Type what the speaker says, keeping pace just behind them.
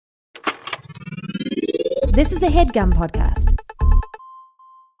This is a HeadGum podcast.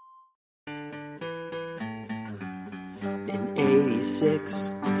 In 86,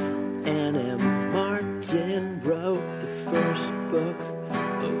 N.M. Martin wrote the first book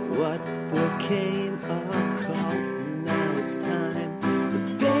of what became a cult. Now it's time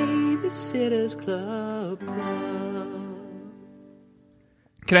for Babysitter's Club.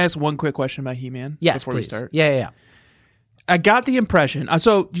 Can I ask one quick question about He-Man? Yes, before please. we start? Yeah. I got the impression.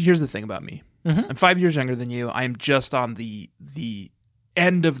 So here's the thing about me. Mm-hmm. I'm 5 years younger than you. I am just on the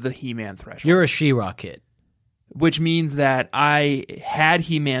end of the He-Man threshold. You're a She-Ra kid. Which means that I had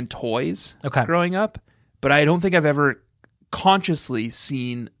He-Man toys growing up, but I don't think I've ever consciously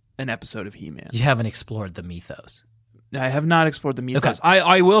seen an episode of He-Man. You haven't explored the mythos. I have not explored the mythos. Okay.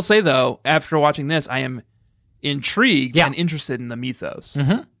 I will say, though, after watching this, I am intrigued Yeah. and interested in the mythos.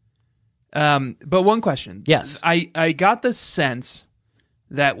 Mm-hmm. But one question. Yes. I got the sense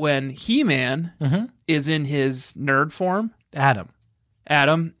that when He-Man Mm-hmm. is in his nerd form, Adam.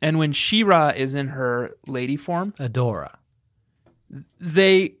 and when She-Ra is in her lady form, Adora.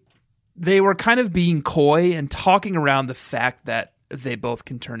 they were kind of being coy and talking around the fact that they both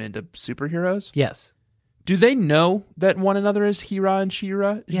can turn into superheroes. Yes. Do they know that one another is He-Ra and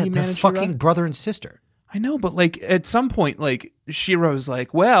She-Ra? Yeah, He-Man they're and She-Ra? fucking brother and sister. I know, but like at some point, like She-Ra's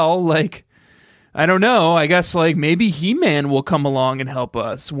like, well, like I don't know. I guess like maybe He-Man will come along and help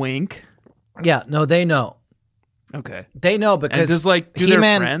us. Wink. Yeah, no, they know. Okay. They know And because does like do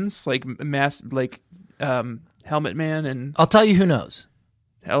He-Man, their friends like Helmet Man and I'll tell you who knows.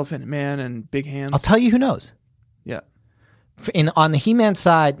 Elephant Man and Big Hands? I'll tell you who knows. Yeah. On the He-Man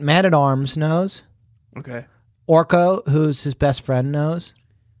side, Man-at-Arms knows. Okay. Orko, who's his best friend, knows.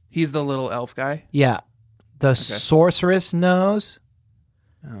 He's the little elf guy. Yeah. The sorceress knows.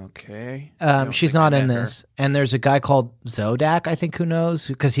 Okay. I don't She's think I not in met her. this. And there's a guy called Zodak, I think, who knows,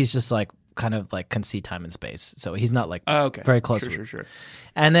 because he's just like kind of like can see time and space. So he's not like Okay. very close. Sure.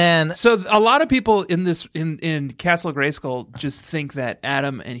 And then So a lot of people in this in Castle Grayskull just think that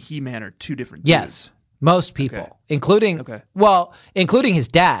Adam and He-Man are two different dudes. yes, most people, Okay. including his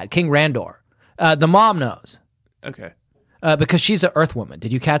dad, King Randor. The mom knows Okay. because she's an Earth woman.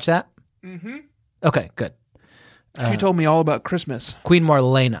 Did you catch that? Mm-hmm. Okay, good. She told me all about Christmas. Queen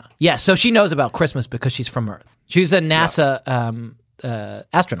Marlena. Yeah, so she knows about Christmas because she's from Earth. She's a NASA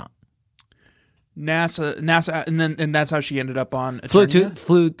astronaut. NASA, and that's how she ended up on Flew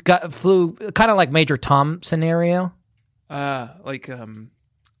Eternia? flew kind of like Major Tom scenario. Like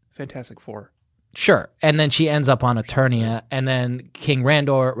Fantastic Four. Sure. And then she ends up on Eternia, and then King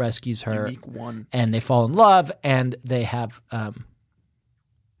Randor rescues her, Unique one. and and they fall in love, and they have Adam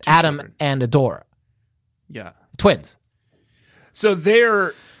children. and Adora, Yeah. twins. So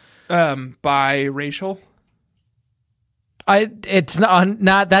they're biracial. It's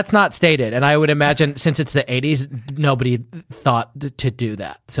not that's not stated, and I would imagine since it's the 80s, nobody thought to do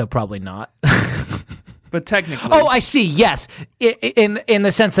that, so probably not. But technically. Oh, I see. Yes, in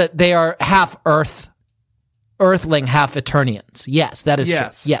the sense that they are half Earthling, half Eternians. Yes, that is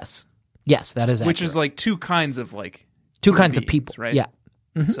Yes. true. Yes, that is accurate. which is like two kinds of like two human kinds of beings, people, right? Yeah.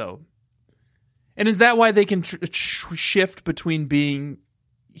 So, and is that why they can shift between being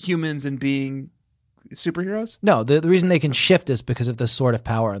humans and being superheroes? No, the reason they can shift is because of the sword of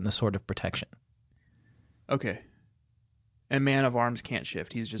power and the sword of protection. Okay. And Man of Arms can't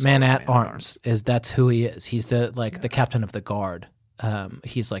shift. He's just Man always at Arms that's who he is. He's the the captain of the guard.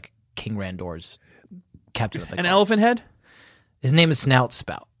 He's like King Randor's captain of the guard. An elephant head? His name is Snout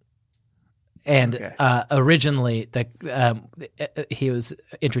Spout. And Okay. Originally, he was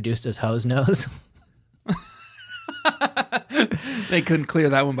introduced as Hose Nose. They couldn't clear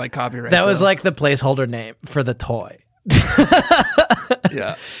that one by copyright. That was though. like the placeholder name for the toy.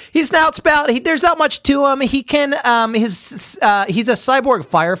 Yeah. He's Snout Spout. There's not much to him. He can he's a cyborg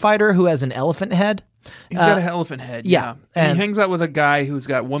firefighter who has an elephant head. He's got an elephant head. yeah. And And- he hangs out with a guy who's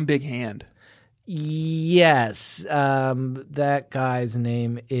got one big hand. Yes, that guy's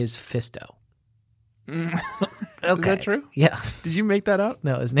name is Fisto. Okay. Is that true? Yeah. Did you make that up?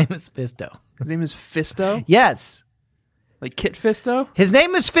 No, his name is Fisto. His name is Fisto? Yes. Like Kit Fisto? His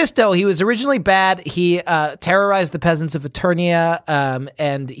name is Fisto. He was originally bad. He terrorized the peasants of Eternia,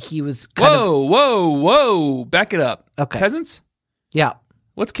 and he was kind of... Whoa. Back it up. Okay. Peasants? Yeah.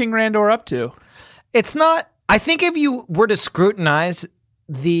 What's King Randor up to? It's not... I think if you were to scrutinize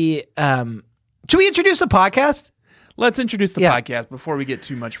the... should we introduce the podcast? Let's introduce the Yeah. podcast before we get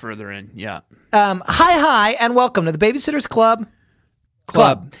too much further in. Yeah. Hi, and welcome to the Babysitters Club.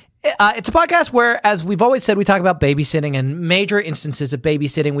 It's a podcast where, as we've always said, we talk about babysitting and major instances of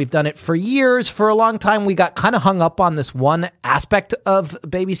babysitting. We've done it for years. For a long time, we got kind of hung up on this one aspect of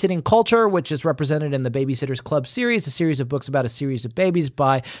babysitting culture, which is represented in the Babysitters Club series, a series of books about a series of babies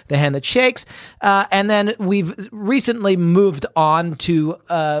by The Hand That Shakes. And then we've recently moved on to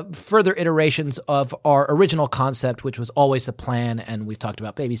further iterations of our original concept, which was always the plan. And we've talked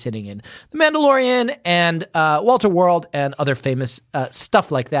about babysitting in The Mandalorian and Walter World and other famous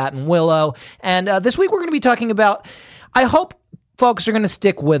stuff like that. And Willow. And this week we're going to be talking about, I hope folks are going to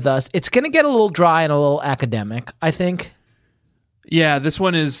stick with us. It's going to get a little dry and a little academic, I think. Yeah, this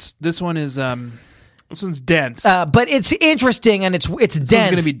one's dense. But it's interesting and it's dense. It's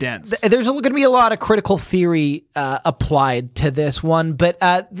going to be dense. There's going to be a lot of critical theory applied to this one, but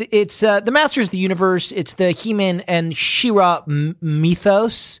it's the Masters of the Universe. It's the He-Man and She-Ra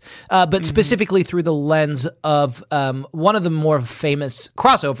mythos, but specifically through the lens of one of the more famous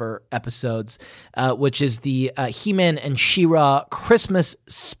crossover episodes, which is the He-Man and She-Ra Christmas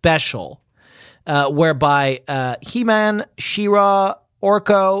special, whereby He-Man, She-Ra,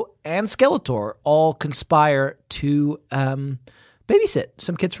 Orko, and Skeletor all conspire to babysit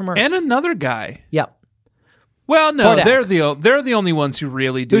some kids from Earth. And another guy. Yep. Well, no, Hordak. they're the only ones who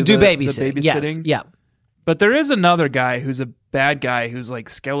really do babysitting. The babysitting. Yes. Yeah. But there is another guy who's a bad guy who's like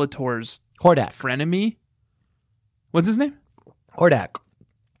Skeletor's Hordak. frenemy. What's his name? Hordak.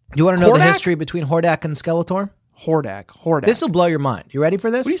 You want to know the Hordak? history between Hordak and Skeletor? Hordak. This will blow your mind. You ready for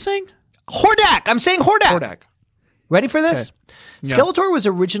this? What are you saying? Hordak. I'm saying Hordak. Hordak. Ready for this? Okay. Yeah. Skeletor was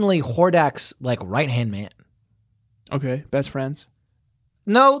originally Hordak's right-hand man. Okay, best friends.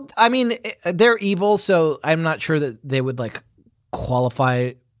 No, I mean, they're evil, so I'm not sure that they would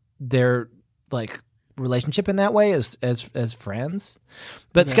qualify their relationship in that way as friends.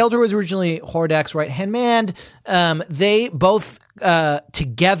 But okay. Skeletor was originally Hordak's right-hand man. They both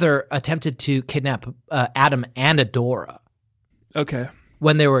together attempted to kidnap Adam and Adora. Okay.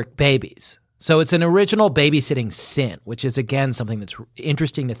 When they were babies. So it's an original babysitting sin, which is, again, something that's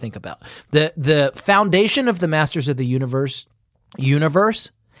interesting to think about. The foundation of the Masters of the Universe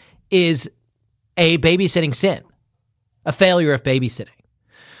is a babysitting sin, a failure of babysitting,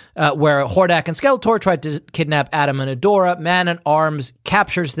 where Hordak and Skeletor tried to kidnap Adam and Adora. Man-at-Arms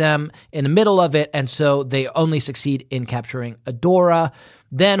captures them in the middle of it, and so they only succeed in capturing Adora.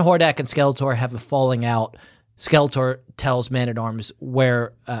 Then Hordak and Skeletor have a falling out. Skeletor tells Man-at-Arms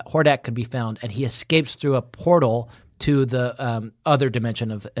where Hordak could be found, and he escapes through a portal to the other dimension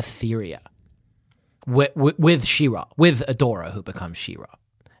of Etheria with She-Ra, with Adora, who becomes She-Ra.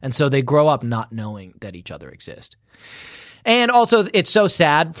 And so they grow up not knowing that each other exist. And also, it's so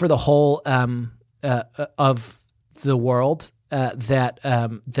sad for the whole of the world that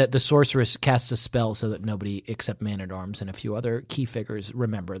the sorceress casts a spell so that nobody except Man-at-Arms and a few other key figures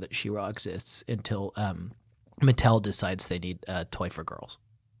remember that She-Ra exists until Mattel decides they need a toy for girls.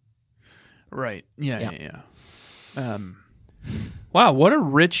 Right. Yeah. Wow, what a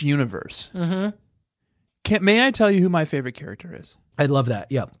rich universe. Mm-hmm. May I tell you who my favorite character is? I'd love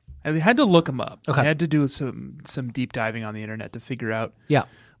that. Yep. I had to look him up. Okay. I had to do some deep diving on the internet to figure out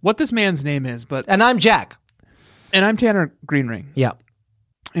what this man's name is. And I'm Jack. And I'm Tanner Greenring. Yeah.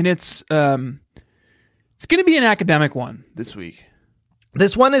 And it's going to be an academic one this week.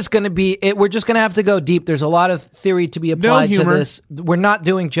 This one is going to be, we're just going to have to go deep. There's a lot of theory to be applied to this. We're not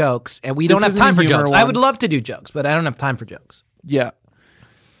doing jokes, and we don't have time for jokes. I would love to do jokes, but I don't have time for jokes. Yeah.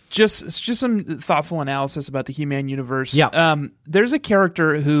 Just some thoughtful analysis about the He-Man universe. Yeah. There's a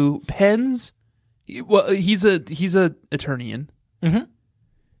character who pens, well, he's a Eternian,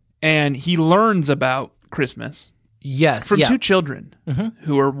 and he learns about Christmas. Yes. From two children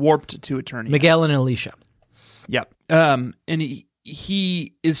who are warped to Eternia. Miguel and Alicia. Yep. And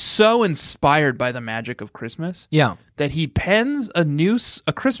he is so inspired by the magic of Christmas that he pens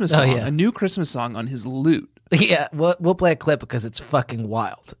a Christmas song, a new Christmas song on his lute. Yeah, we'll play a clip because it's fucking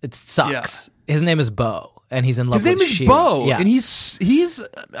wild. It sucks. Yeah. His name is Bo, and he's in love with His name is She-Ra. Bo, and he's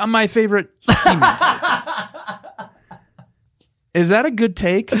my favorite He-Man character. Is that a good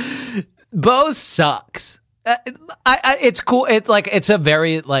take? Bo sucks. It's cool. It's a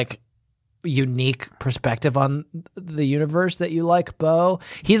very unique perspective on the universe that you like, Bo.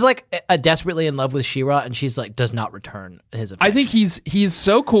 He's desperately in love with She-Ra, and she's does not return his affection. I think he's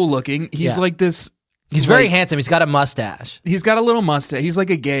so cool looking. He's like this. He's very handsome. He's got a mustache. He's got a little mustache. He's like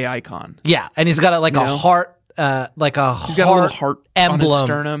a gay icon. Yeah, and he's got a heart, he's got a little heart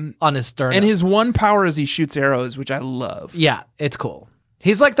emblem on his sternum. And his one power is he shoots arrows, which I love. Yeah, it's cool.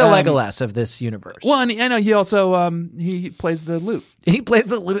 He's like the Legolas of this universe. Well, and I know he also he plays the lute. He plays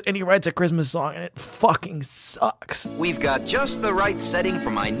the lute and he writes a Christmas song, and it fucking sucks. We've got just the right setting for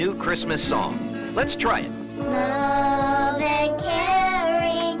my new Christmas song. Let's try it. Love and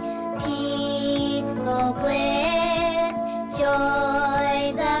caring, peaceful bliss,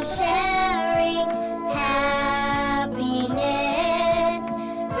 joys of sharing, happiness,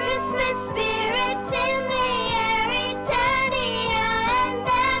 Christmas spirits in the air, Eternia and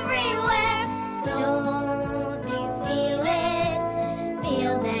everywhere. Don't you feel it?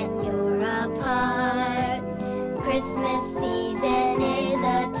 Feel that you're a part. Christmas season is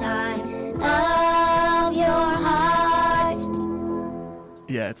a time of your heart.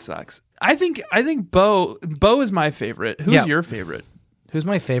 Yeah, it sucks. I think Bo is my favorite. Who's your favorite? Who's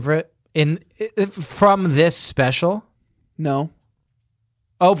my favorite from this special? No.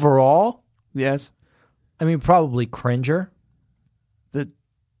 Overall? Yes. I mean, probably Cringer. The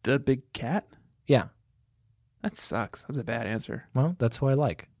big cat? Yeah. That sucks. That's a bad answer. Well, that's who I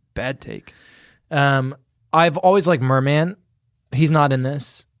like. Bad take. I've always liked Merman. He's not in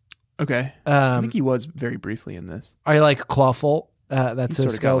this. Okay. I think he was very briefly in this. I like Clawful. That's a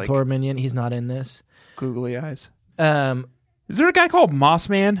He's sort of Skeletor minion. He's not in this. Googly eyes. Is there a guy called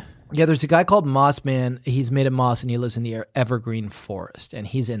Mossman? Yeah, there's a guy called Mossman. He's made of moss and he lives in the evergreen forest, and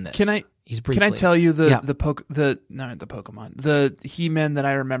he's in this. Can I tell you the He-Man that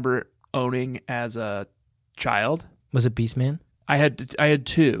I remember owning as a child? Was it Beastman? I had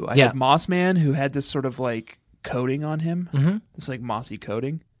two. I had Mossman, who had this sort of like coating on him, this like mossy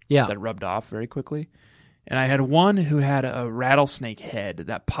coating, that rubbed off very quickly. And I had one who had a rattlesnake head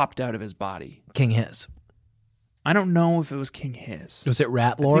that popped out of his body. King Hiss. I don't know if it was King Hiss. Was it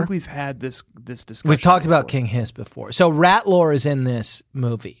Ratlore? I think we've had this discussion. We've talked about King Hiss before. So Ratlore is in this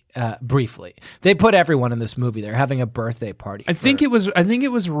movie briefly. They put everyone in this movie. They're having a birthday party. I think it was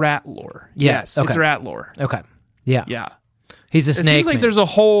Ratlore. Yes, okay. It's Ratlore. Okay. Yeah. Yeah. He's a snake. It seems like there's a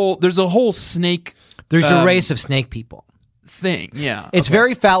whole snake. There's a race of snake people. Thing. Yeah. It's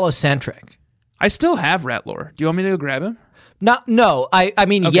very phallocentric. I still have Ratlore. Do you want me to go grab him? No. I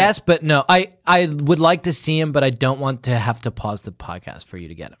mean, okay. Yes, but no. I would like to see him, but I don't want to have to pause the podcast for you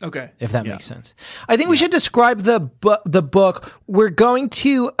to get him. Okay. If that makes sense. I think we should describe the book. We're going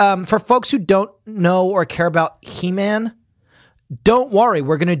to, for folks who don't know or care about He-Man, don't worry.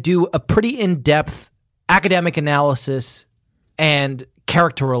 We're going to do a pretty in-depth academic analysis and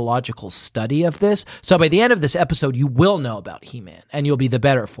characterological study of this. So by the end of this episode, you will know about He-Man, and you'll be the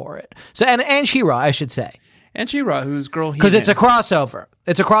better for it. So and She-Ra, I should say. And She-Ra, who's girl He-Man. Because it's a crossover.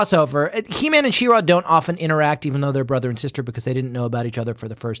 He-Man and She-Ra don't often interact, even though they're brother and sister, because they didn't know about each other for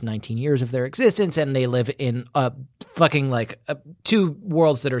the first 19 years of their existence, and they live in two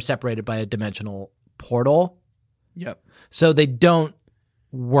worlds that are separated by a dimensional portal. Yep. So they don't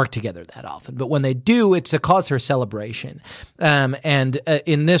work together that often, but when they do, it's a cause for celebration. And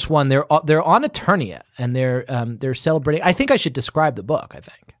in this one, they're on Eternia, and they're celebrating. I think I should describe the book.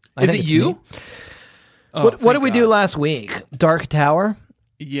 Is it you? What did we do last week? Dark Tower?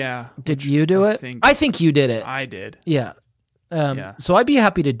 Yeah. Did you do it? I think you did it. I did. Yeah. So I'd be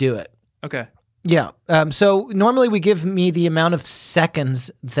happy to do it. Okay. Yeah. So normally we give me the amount of seconds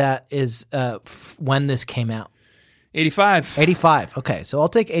that is when this came out. 85. 85. Okay. So I'll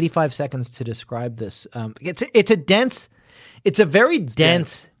take 85 seconds to describe this. It's a very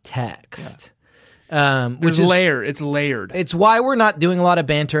dense text. It's layered. It's why we're not doing a lot of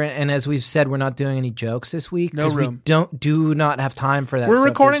banter, and as we've said, we're not doing any jokes this week. No room. We do not have time for that. We're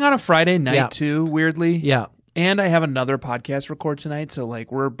recording on a Friday night too, weirdly. Yeah. And I have another podcast record tonight, so like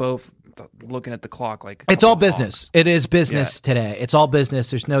we're both looking at the clock like it's all business. It is business today. It's all business.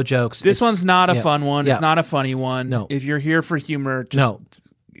 There's no jokes. This one's not a fun one. Yeah. It's not a funny one. No. If you're here for humor, just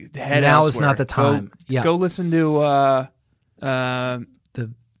head now elsewhere. Is not the time. Go listen to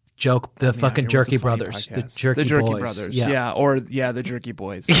the fucking Jerky Brothers. The Jerky Brothers. Yeah. Or the Jerky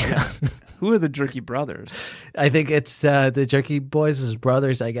Boys. Yeah. Who are the Jerky Brothers? I think it's the Jerky Boys'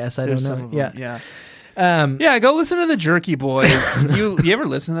 brothers, I guess. I don't know. Yeah. Go listen to the Jerky Boys. you ever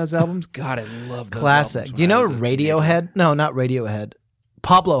listen to those albums? God, I love those classic. albums. You know Radiohead? No, not Radiohead.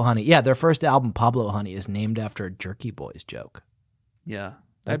 Pablo Honey. Yeah, their first album, Pablo Honey, is named after a Jerky Boys joke. Yeah.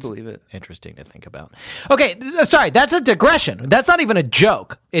 I believe it. Interesting to think about. Okay, sorry, that's a digression. That's not even a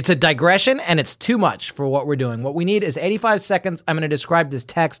joke. It's a digression, and it's too much for what we're doing. What we need is 85 seconds. I'm going to describe this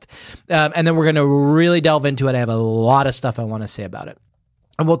text, and then we're going to really delve into it. I have a lot of stuff I want to say about it.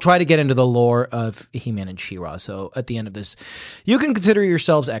 And we'll try to get into the lore of He-Man and She-Ra. So at the end of this, you can consider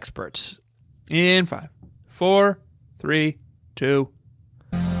yourselves experts. In 5, 4, 3, 2.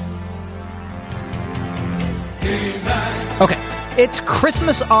 Okay. It's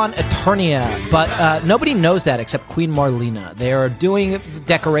Christmas on Eternia, but nobody knows that except Queen Marlena. They are doing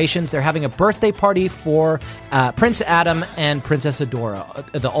decorations. They're having a birthday party for Prince Adam and Princess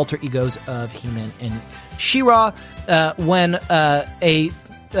Adora, the alter egos of He-Man and She-Ra. When an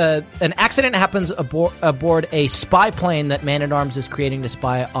accident happens aboard a spy plane that Man-at-Arms is creating to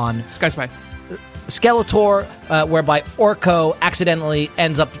spy on Sky Spy. Skeletor, whereby Orko accidentally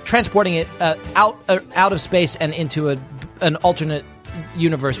ends up transporting it out of space and into an alternate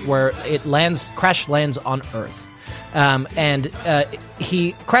universe where it crash lands on Earth. And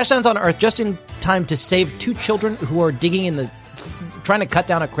he crash lands on Earth just in time to save two children who are trying to cut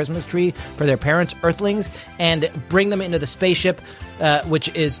down a Christmas tree for their parents, Earthlings, and bring them into the spaceship, which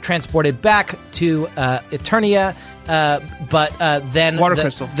is transported back to Eternia. But then water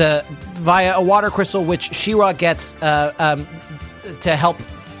crystal. Via a water crystal, which She-Ra gets to help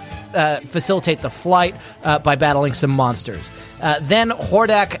facilitate the flight by battling some monsters. Then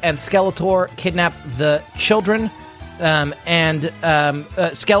Hordak and Skeletor kidnap the children, and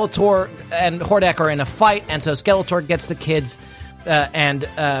Skeletor and Hordak are in a fight, and so Skeletor gets the kids and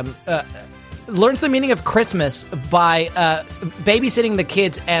learns the meaning of Christmas by babysitting the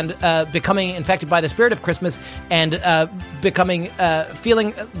kids and becoming infected by the spirit of Christmas and feeling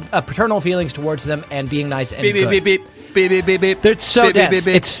paternal feelings towards them and being nice and beep, good. Beep, beep, beep, beep, beep, beep. They're so beep, dense. Beep,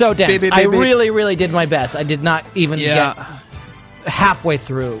 beep, it's so dense. beep, beep, I beep, really, really did my best. I did not even Yeah. get halfway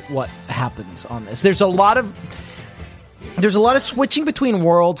through what happens on this. There's a lot of switching between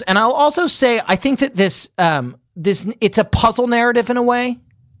worlds, and I'll also say I think that this it's a puzzle narrative in a way,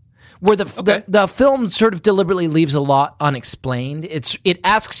 where the film sort of deliberately leaves a lot unexplained. It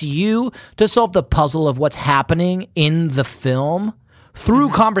asks you to solve the puzzle of what's happening in the film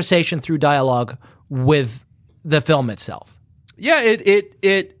through conversation, through dialogue with the film itself. Yeah,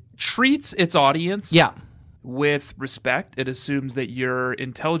 it treats its audience Yeah. with respect. It assumes that you're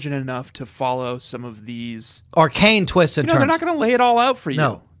intelligent enough to follow some of these Arcane twists and turns. They're not going to lay it all out for you.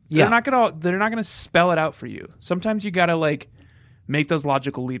 No. They're not going to spell it out for you. Sometimes you got to make those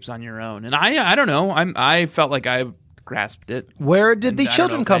logical leaps on your own. And I don't know. I felt like I grasped it. Where did the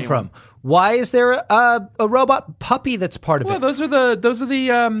children come from? Why is there a robot puppy that's part of it? Well, those are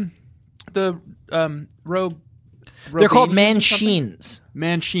the rogue. They're called Manchines.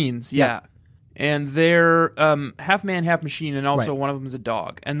 Manchines, yeah. Yep. And they're half man, half machine, and also one of them is a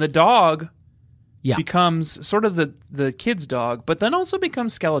dog. And the dog becomes sort of the kid's dog, but then also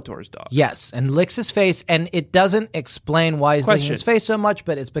becomes Skeletor's dog. Yes, and licks his face, and it doesn't explain why he's licking his face so much,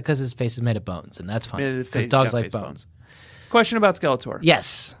 but it's because his face is made of bones, and that's fine. Because dogs like bones. Question about Skeletor.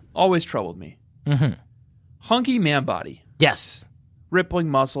 Yes. Always troubled me. Mm-hmm. Hunky man body. Yes. Rippling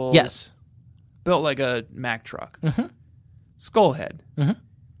muscles. Yes. Built like a Mack truck. Mm-hmm. Skull head. Mm-hmm.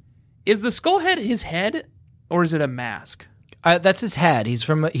 Is the skull head his head, or is it a mask? That's his head. He's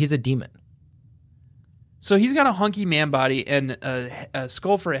a demon. So he's got a hunky man body and a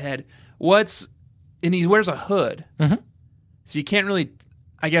skull for a head. And he wears a hood. Mm-hmm. So you can't really.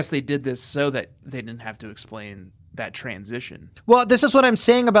 I guess they did this so that they didn't have to explain that transition. Well, this is what I'm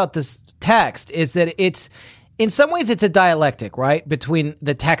saying about this text, is that it's, in some ways, it's a dialectic, right? Between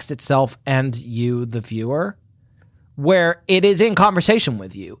the text itself and you, the viewer, where it is in conversation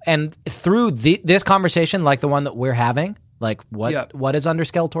with you. And through this conversation, like the one that we're having, like what is under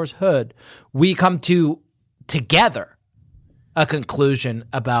Skeletor's hood, we come to, together, a conclusion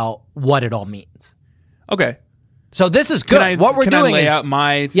about what it all means. Okay. So this is good. What we're doing is... Can I lay out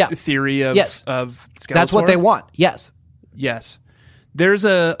my theory of Skeletor? That's what they want. Yes. Yes. There's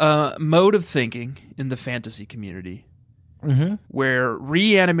a mode of thinking in the fantasy community where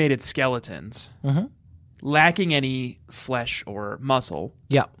reanimated skeletons, lacking any flesh or muscle,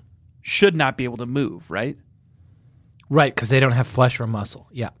 should not be able to move, right? Right, because they don't have flesh or muscle.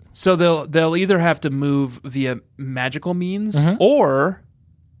 Yeah. So they'll either have to move via magical means, or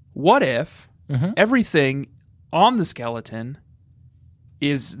what if everything on the skeleton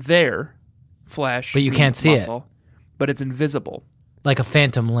is there, flesh, but you can't see muscle, but it's invisible. Like a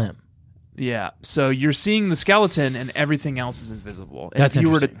phantom limb. Yeah. So you're seeing the skeleton and everything else is invisible. And That's if you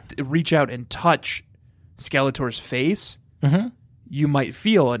were to reach out and touch Skeletor's face, you might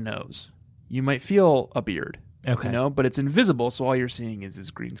feel a nose. You might feel a beard. Okay. But it's invisible, so all you're seeing is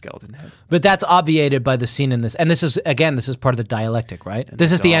his green skeleton head. But that's obviated by the scene in this. And this is part of the dialectic, right? And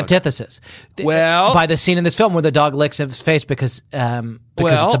this is the antithesis. Well, by the scene in this film where the dog licks his face because it's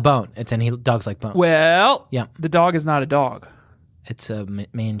a bone. Dogs like bone. Well, the dog is not a dog. It's a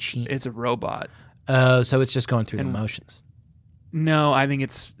machine. It's a robot. So it's just going through the motions. No, I think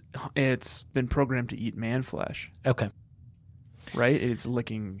it's been programmed to eat man flesh. Okay. right? It's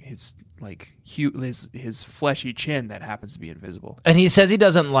licking his his fleshy chin that happens to be invisible. And he says he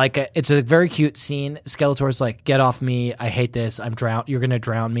doesn't like it. It's a very cute scene. Skeletor's like, "Get off me! I hate this. I'm drown. You're gonna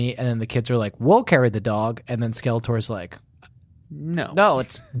drown me." And then the kids are like, "We'll carry the dog." And then Skeletor's like, "No,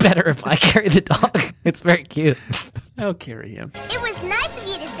 it's better if I carry the dog." It's very cute. I'll carry him. It was nice of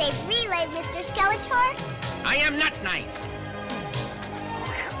you to save Relay, Mr. Skeletor. I am not nice.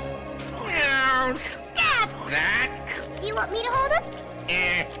 Oh, stop that! Do you want me to hold him?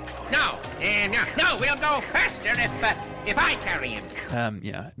 No, we'll go faster if I carry him.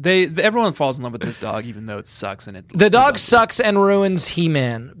 Yeah. Everyone falls in love with this dog, even though it sucks. And the dog sucks and ruins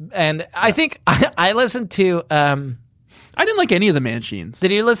He-Man. And I think I listened to. I didn't like any of the Manchines.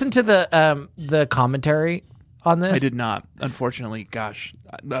 Did you listen to the commentary on this? I did not. Unfortunately, gosh,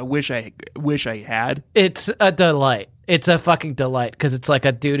 I wish I had. It's a delight. It's a fucking delight because it's like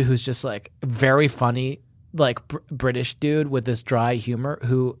a dude who's just like very funny, like British dude with this dry humor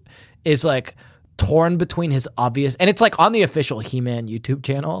who is like torn between his obvious, and it's like on the official He-Man YouTube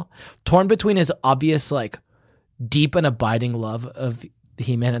channel, torn between his obvious like deep and abiding love of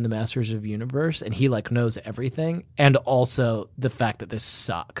He-Man and the Masters of the Universe, and he like knows everything, and also the fact that this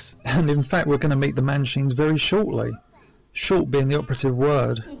sucks. And in fact, we're going to meet the Manchines very shortly. Short being the operative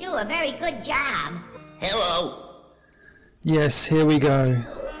word. You do a very good job. Hello. Yes, here we go.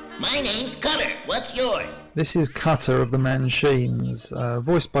 My name's Cutter. What's yours? This is Cutter of the Manchines,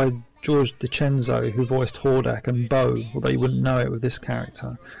 voiced by George DiCenzo, who voiced Hordak and Bo, although you wouldn't know it with this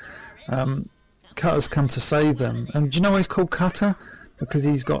character. Cutter's come to save them. And do you know why he's called Cutter? Because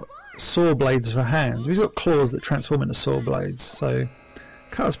he's got saw blades for hands. He's got claws that transform into saw blades. So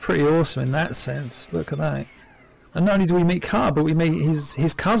Cutter's pretty awesome in that sense. Look at that. And not only do we meet Cutter, but we meet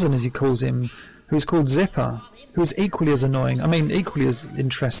his cousin, as he calls him, who's called Zipper, who's equally as annoying. I mean, equally as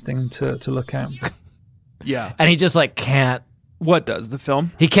interesting to look at. Yeah. And he just like can't. What does the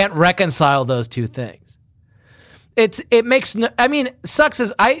film? He can't reconcile those two things. It makes no. I mean, sucks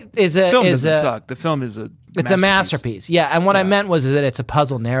is the film doesn't suck. The film is It's a masterpiece. Yeah, and what I meant was that it's a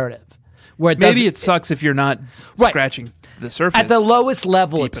puzzle narrative. Where maybe it sucks if you're not scratching the surface. At the lowest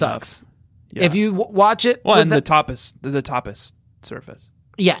level, it sucks. Yeah. If you watch it, well, and the toppest surface.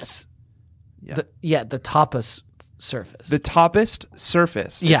 Yes. Yeah. The toppest surface. The toppest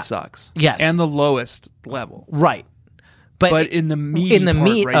surface. It sucks. Yes. And the lowest level. Right. But in the meat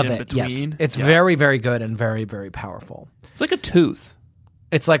of it, between, yes. It's very, very good and very, very powerful. It's like a tooth.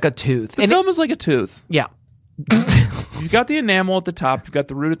 It's like a tooth. The film is like a tooth. Yeah. You've got the enamel at the top. You've got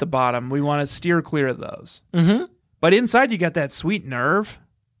the root at the bottom. We want to steer clear of those. Mm-hmm. But inside, you got that sweet nerve.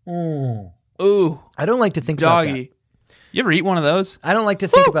 Mm. Ooh. I don't like to think about that. You ever eat one of those? I don't like to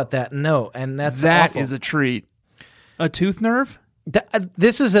think about that. No, and that awful. Is a treat. A tooth nerve?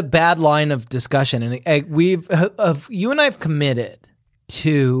 This is a bad line of discussion, and you and I have committed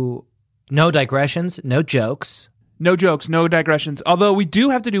to no digressions, no jokes. No jokes, no digressions. Although we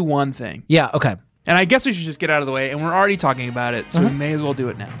do have to do one thing. Yeah, okay. And I guess we should just get out of the way, and we're already talking about it, so we may as well do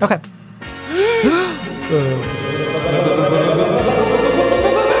it now. Okay.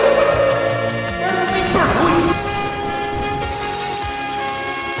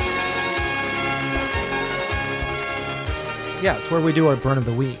 Yeah, it's where we do our burn of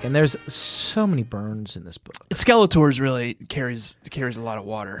the week, and there's so many burns in this book. Skeletor's really carries a lot of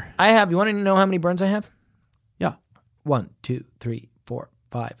water. You want to know how many burns I have? Yeah. 1, 2, 3, 4,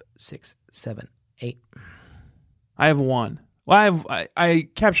 5, 6, 7, 8. I have one. Well, I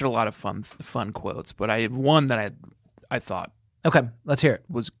captured a lot of fun quotes, but I have one that I thought. Okay, let's hear it.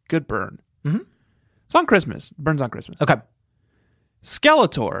 Was good burn. Mm-hmm. It's on Christmas. Burns on Christmas. Okay.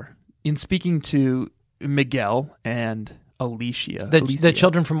 Skeletor, in speaking to Miguel and Alicia. The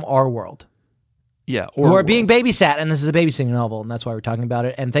children from our world. Yeah. Who are being babysat, and this is a babysitting novel, and that's why we're talking about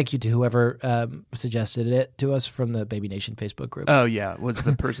it. And thank you to whoever suggested it to us from the Baby Nation Facebook group. Oh, yeah. Was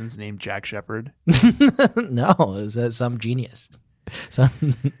the person's name Jack Shepherd? No, it was some genius.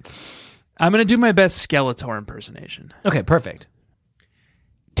 I'm going to do my best Skeletor impersonation. Okay, perfect.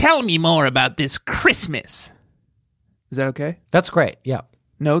 Tell me more about this Christmas. Is that okay? That's great, yeah.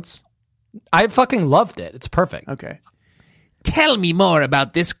 Notes? I fucking loved it. It's perfect. Okay. Tell me more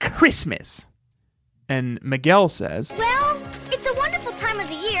about this Christmas. And Miguel says, Well, it's a wonderful time of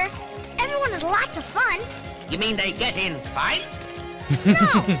the year. Everyone has lots of fun. You mean they get in fights?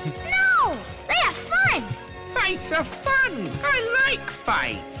 No, they have fun. Fights are fun. I like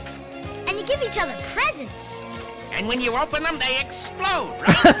fights. And you give each other presents. And when you open them, they explode,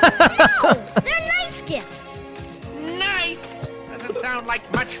 right? No, they're nice gifts. Nice. Doesn't sound like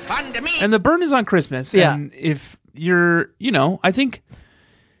much fun to me. And the burn is on Christmas. Yeah. And if you're, I think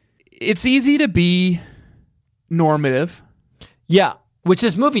it's easy to be normative. Yeah, which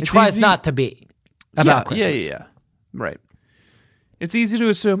this movie tries not to be about Christmas. Yeah. Right. It's easy to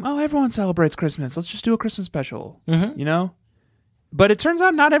assume, everyone celebrates Christmas. Let's just do a Christmas special, you know? But it turns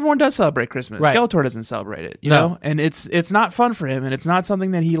out not everyone does celebrate Christmas. Right. Skeletor doesn't celebrate it, you know? And it's not fun for him, and it's not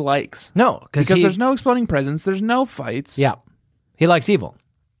something that he likes. No, because there's no exploding presents. There's no fights. Yeah. He likes evil.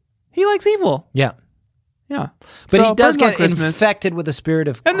 Yeah. Yeah. But So, he does Presents on get Christmas. infected with the spirit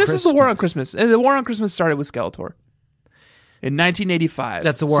of And Christmas. this is the War on Christmas. And the War on Christmas started with Skeletor in 1985.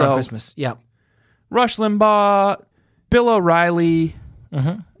 That's the War on Christmas. Yeah. Rush Limbaugh, Bill O'Reilly,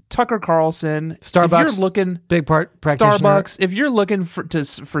 Tucker Carlson. Starbucks. If you're looking, big part practitioner. Starbucks. If you're looking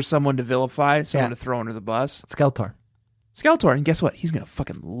for someone to vilify, someone to throw under the bus, Skeletor. And guess what? He's gonna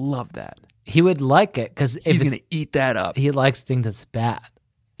fucking love that. He would like it because He's gonna eat that up. He likes things that's bad.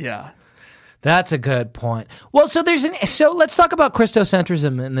 Yeah. That's a good point. Well, so let's talk about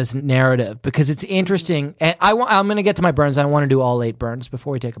Christocentrism in this narrative because it's interesting. And I'm going to get to my burns. I want to do all 8 burns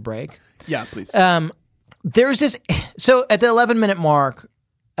before we take a break. Yeah, please. There's this. So at the 11-minute mark,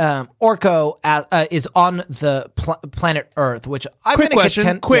 Orko is on the planet Earth, which I'm quick gonna question.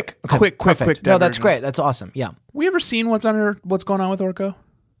 Get quick. No, that's great. That's awesome. Yeah. We ever seen what's going on with Orko?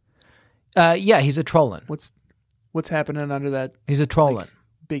 Yeah, he's a trollin. What's happening under that? He's a trollin.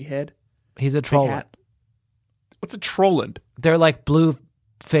 Big head. He's a trollin. What's a trollin? They're like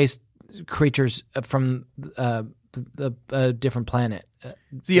blue-faced creatures from a different planet.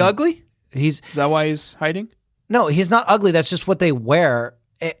 Is he ugly? Is that why he's hiding? No, he's not ugly. That's just what they wear.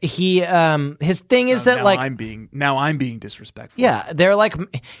 His thing is that now I'm being disrespectful. Yeah, they're like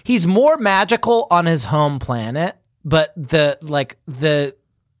he's more magical on his home planet, but the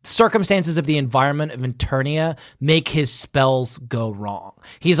circumstances of the environment of Eternia make his spells go wrong.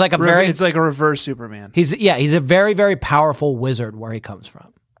 He's like it's like a reverse Superman. He's a very, very powerful wizard where he comes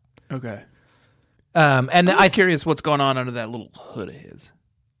from. Okay. And I'm curious what's going on under that little hood of his.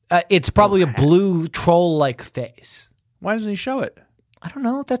 It's probably a blue troll-like face. Why doesn't he show it? I don't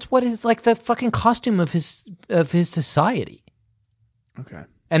know. That's what is like the fucking costume of his society. Okay.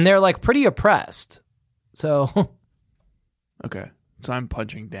 And they're like pretty oppressed. So. Okay. So I'm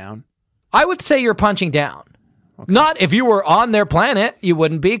punching down. I would say you're punching down. Okay. Not if you were on their planet, you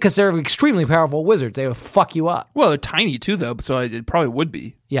wouldn't be, because they're extremely powerful wizards. They would fuck you up. Well, they're tiny too, though, so it probably would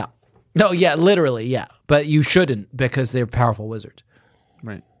be. Yeah. No, yeah, literally, yeah. But you shouldn't, because they're powerful wizards.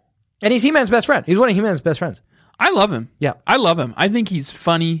 Right. And he's He-Man's best friend. He's one of He-Man's best friends. I love him. Yeah. I love him. I think he's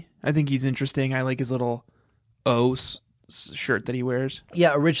funny. I think he's interesting. I like his little O shirt that he wears.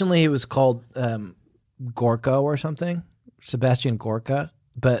 Yeah, originally he was called Gorko or something. Sebastian Gorka.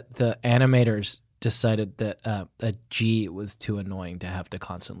 But the animators decided that a G was too annoying to have to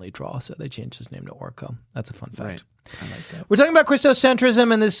constantly draw, so they changed his name to Orko. That's a fun fact. Right. I like that. We're talking about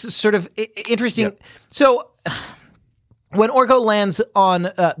Christocentrism and this sort of interesting... Yep. So, when Orko lands on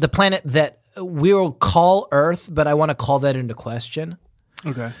the planet that we will call Earth, but I want to call that into question.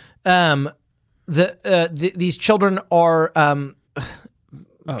 Okay. These children are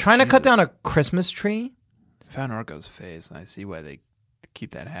trying to cut down a Christmas tree. I found Orko's face, and I see why they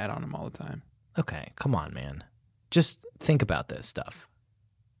keep that hat on him all the time. Okay, come on, man. Just think about this stuff.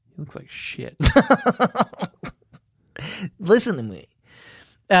 He looks like shit. Listen to me.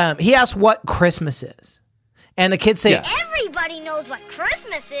 He asks what Christmas is. And the kids say... Yeah. Everybody knows what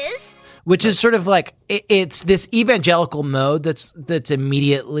Christmas is. Which is sort of like, it's this evangelical mode that's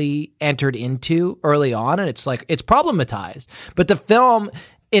immediately entered into early on, and it's like, it's problematized. But the film,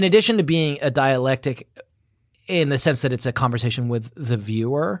 in addition to being a dialectic in the sense that it's a conversation with the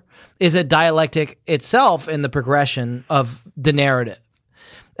viewer, is a dialectic itself in the progression of the narrative.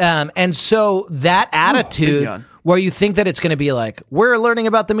 And so that attitude where you think that it's going to be like, we're learning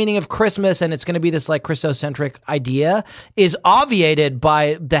about the meaning of Christmas and it's going to be this like Christocentric idea is obviated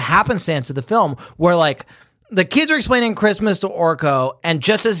by the happenstance of the film where like the kids are explaining Christmas to Orko, and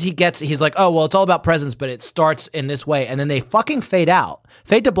just as he's like, oh, well, it's all about presents, but it starts in this way. And then they fucking fade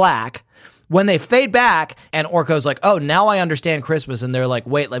to black. When they fade back and Orko's like, oh, now I understand Christmas. And they're like,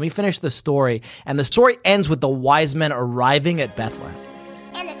 wait, let me finish the story. And the story ends with the wise men arriving at Bethlehem.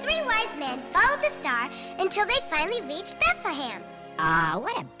 And the 3 wise men followed the star until they finally reached Bethlehem. Ah,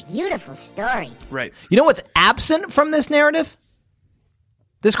 what a beautiful story. Right. You know what's absent from this narrative?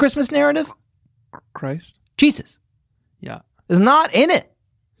 This Christmas narrative? Christ. Jesus. Yeah. Is not in it.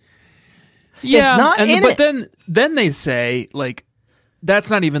 Yeah. It's not in it. But then they say, like,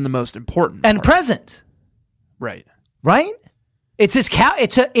 that's not even the most important and part. Present. Right. Right? It's this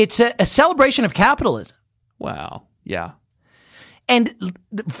it's a celebration of capitalism. Wow. Yeah. And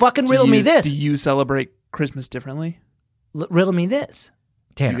fucking riddle me this. Do you celebrate Christmas differently? Riddle me this.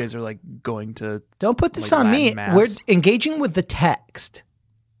 Tanner. You guys are like going to. Don't put this like, on Latin me. mass. We're engaging with the text.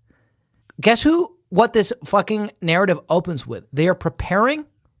 Guess what this fucking narrative opens with? They are preparing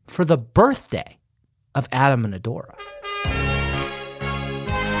for the birthday of Adam and Adora.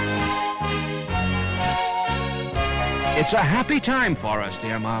 It's a happy time for us,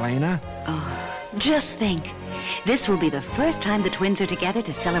 dear Marlena. Oh, just think. This will be the first time the twins are together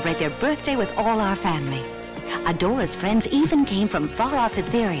to celebrate their birthday with all our family. Adora's friends even came from far-off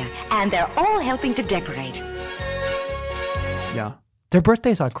Etheria, and they're all helping to decorate. Yeah. Their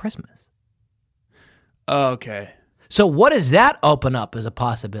birthday's on Christmas. Okay. So what does that open up as a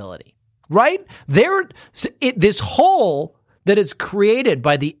possibility? Right? This hole that is created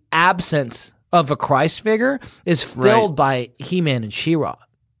by the absence of a Christ figure is filled by He-Man and She-Ra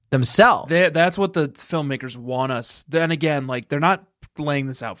themselves. That's what the filmmakers want us. Then again, like they're not laying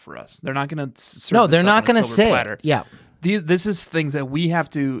this out for us. They're not going to. No, they're not going to say it. Yeah. This is things that we have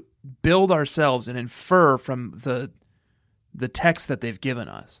to build ourselves and infer from the text that they've given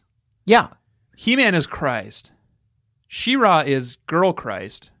us. Yeah. He-Man is Christ. She-Ra is Girl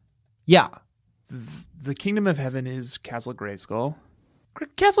Christ. Yeah. The Kingdom of Heaven is Castle Grayskull.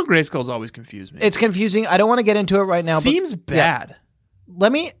 Castle Grayskull's always confused me. It's confusing. I don't want to get into it right now. Seems bad.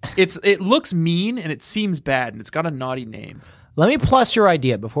 Yeah. It looks mean and it seems bad and it's got a naughty name. Let me plus your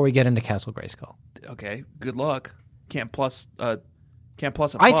idea before we get into Castle Grayskull. Okay, good luck. Can't plus a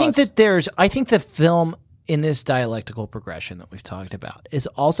plus. I think the film in this dialectical progression that we've talked about is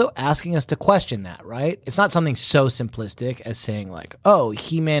also asking us to question that, right? It's not something so simplistic as saying like, oh,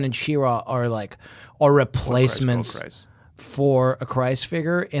 He-Man and She-Ra are replacements for a Christ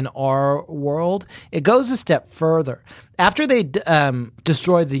figure in our world. It goes a step further. After they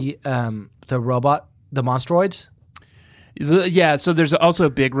destroy the robot, the Monstroids. So there's also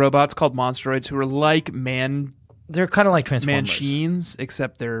big robots called Monstroids who are like They're kind of like Transformers. Machines,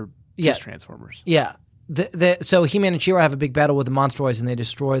 except they're just Transformers. Yeah. So He-Man and She-Ra have a big battle with the Monstroids and they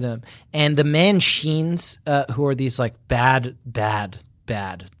destroy them. And the Machines, who are these like bad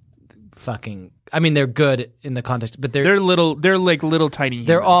fucking... I mean, they're good in the context, but they're like little tiny humans.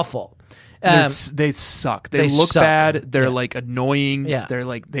 They're awful. They suck. They look suck. Bad. They're like annoying. Yeah. They're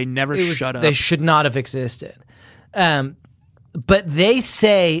like, they never shut up. They should not have existed. But they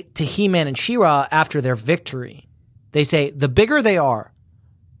say to He-Man and She-Ra after their victory, they say, the bigger they are,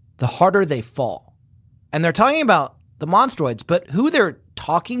 the harder they fall. And they're talking about the Monstroids, but who they're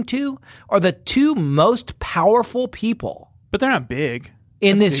talking to are the two most powerful people. But they're not big.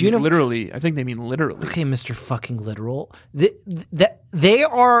 In this universe. Literally. I think they mean literally. Okay, Mr. fucking literal. They're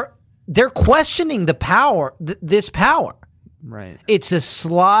questioning the power, this power. Right. It's a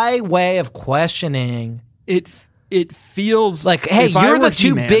sly way of questioning. It feels like, hey, you're the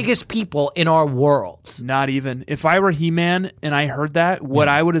two biggest people in our worlds. Not even. If I were He-Man and I heard that, what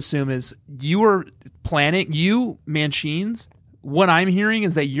I would assume is you were planning, you Machines, what I'm hearing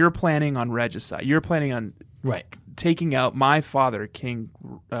is that you're planning on regicide. You're planning on taking out my father, King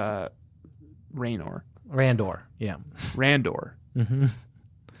Randor, yeah. Randor. Mm-hmm.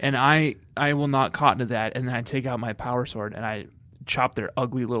 And I will not cotton to that, and then I take out my power sword and I chop their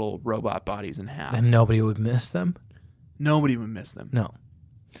ugly little robot bodies in half. And nobody would miss them? Nobody would miss them. No.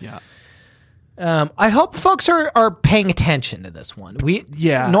 Yeah. I hope folks are paying attention to this one.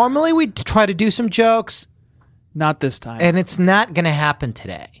 Normally we try to do some jokes. Not this time. And it's not going to happen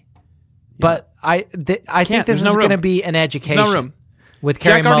today. Yeah. But I think this is going to be an education. There's no room. With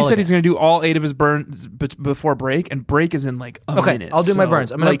Carey Jack already Mulligan. said he's going to do all 8 of his burns before break, and break is in like a minute. Okay, I'll do my burns.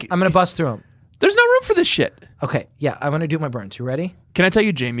 I'm gonna bust through them. There's no room for this shit. Okay, yeah, I'm going to do my burns. You ready? Can I tell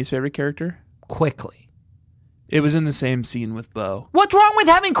you Jamie's favorite character? Quickly. It was in the same scene with Bo. What's wrong with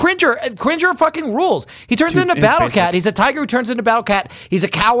having Cringer? Cringer fucking rules. He turns into Battle Cat. He's a tiger who turns into Battle Cat. He's a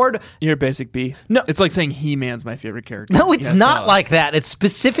coward. You're a basic B. No. It's like saying He-Man's my favorite character. No, it's not like that. It's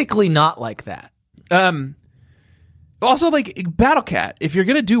specifically not like that. Also, like, Battle Cat. If you're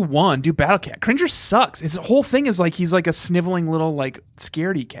going to do one, do Battle Cat. Cringer sucks. His whole thing is like he's like a sniveling little, like,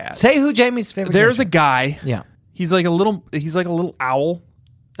 scaredy cat. Say who Jamie's favorite There's character. a guy. Yeah. He's like a little owl.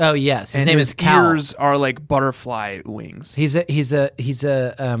 Oh, yes. His name is Cal. Cal. Ears are like butterfly wings. He's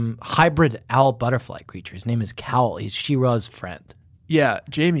a hybrid owl butterfly creature. His name is Cal. He's She-Ra's friend. Yeah,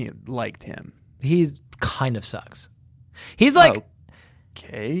 Jamie liked him. He kind of sucks. He's like...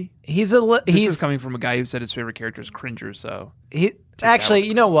 Okay. This is coming from a guy who said his favorite character is Cringer, so... Actually,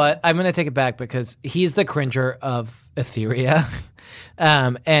 you know what? I'm going to take it back because he's the Cringer of Etheria.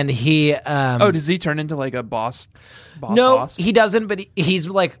 And he... does he turn into like a boss? No, he doesn't, but he's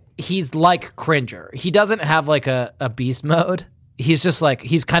like Cringer. He doesn't have like a beast mode. He's just like...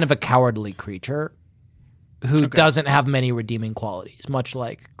 He's kind of a cowardly creature. who doesn't have many redeeming qualities, much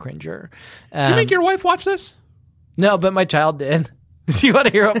like Cringer. Did you make your wife watch this? No, but my child did. Do you want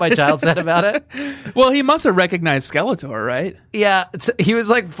to hear what my child said about it? Well, he must have recognized Skeletor, right? Yeah, he was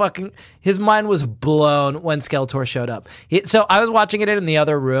like fucking. His mind was blown when Skeletor showed up. So I was watching it in the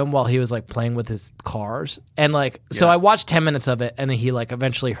other room while he was like playing with his cars, and like, so I watched 10 minutes of it, and then he like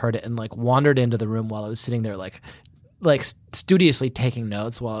eventually heard it and like wandered into the room while I was sitting there like studiously taking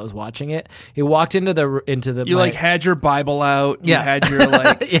notes while I was watching it. He walked into the. You like had your Bible out. You had your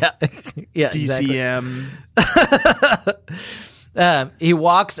like yeah DCM. Exactly. He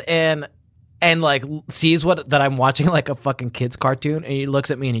walks in and like sees that I'm watching like a fucking kid's cartoon, and he looks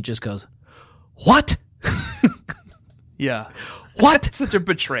at me and he just goes, "What?" Yeah. What? That's such a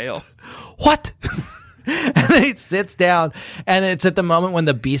betrayal. What? And then he sits down, and it's at the moment when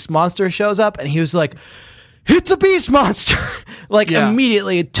the beast monster shows up, and he was like, "It's a beast monster!"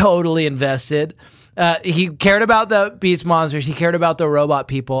 Immediately totally invested. He cared about the beast monsters. He cared about the robot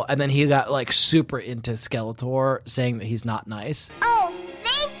people. And then he got like super into Skeletor, saying that he's not nice. Oh,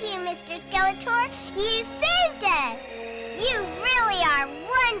 thank you, Mr. Skeletor. You saved us. You really are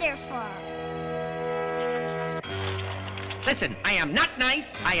wonderful. Listen, I am not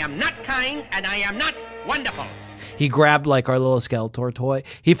nice, I am not kind, and I am not wonderful. He grabbed like our little Skeletor toy.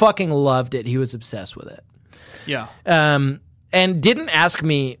 He fucking loved it. He was obsessed with it. Yeah. And didn't ask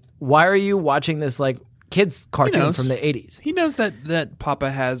me, why are you watching this like kids cartoon from the 80s? He knows that Papa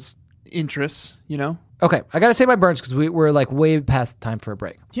has interests, you know? Okay, I gotta say my burns because we're like way past time for a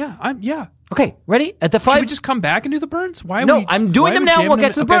break. Yeah. Okay, ready? At the 5. Should we just come back and do the burns? I'm doing them now and we'll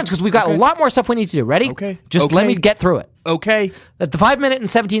get to the burns because we've got a lot more stuff we need to do. Ready? Okay. Just let me get through it. Okay. At the 5-minute and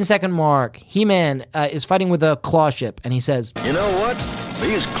 17-second mark, He-Man is fighting with a claw ship, and he says, "You know what?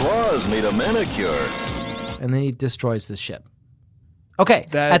 These claws need a manicure." And then he destroys the ship. Okay,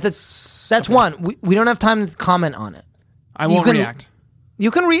 that's okay. one. We don't have time to comment on it. I won't react. You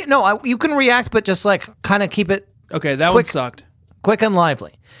can you can react, but just like kind of keep it. Okay, that one sucked. Quick and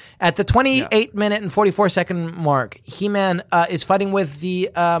lively. At the 28-minute and 44-second mark, He-Man is fighting with the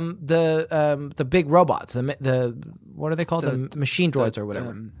big robots. The what are they called? The machine droids or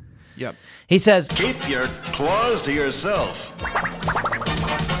whatever. Yep. He says, "Keep your claws to yourself."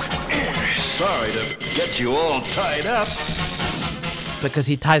 Sorry to get you all tied up. Because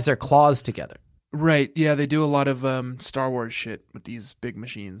he ties their claws together. Right. Yeah, they do a lot of Star Wars shit with these big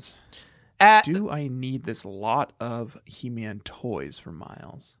machines. Do I need this lot of He-Man toys for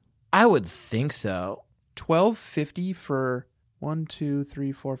Miles? I would think so. $12.50 for 1, 2,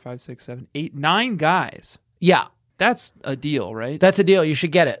 3, 4, 5, 6, 7, 8, 9 guys. Yeah. That's a deal, right? That's a deal. You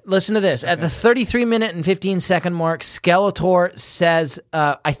should get it. Listen to this. Okay. At the 33-minute and 15-second mark, Skeletor says,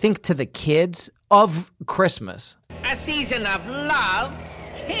 I think to the kids, of Christmas. A season of love,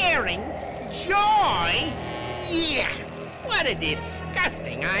 caring, joy. Yeah, what a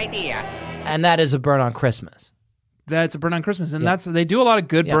disgusting idea. And that is a burn on Christmas. That's a burn on Christmas. And they do a lot of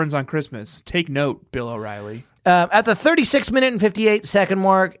good burns on Christmas. Take note, Bill O'Reilly. At the 36-minute and 58-second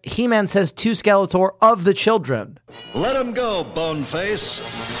mark, He-Man says to Skeletor, of the children. "Let him go, Boneface."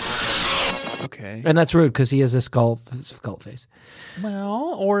 Okay. And that's rude because he has a skull face.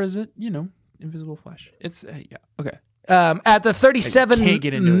 Well, or is it, invisible flesh? It's, yeah, okay. At the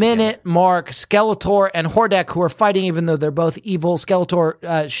 37-minute mark, Skeletor and Hordak, who are fighting even though they're both evil,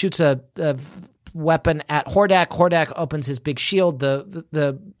 Skeletor shoots a weapon at Hordak. Hordak opens his big shield.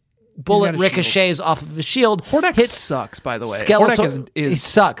 The bullet ricochets off of the shield. Hordak sucks, by the way. Skeletor he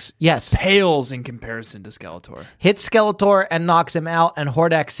sucks, yes. Pales in comparison to Skeletor. Hits Skeletor and knocks him out, and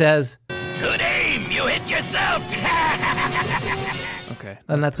Hordak says, "Good aim, you hit yourself." Okay.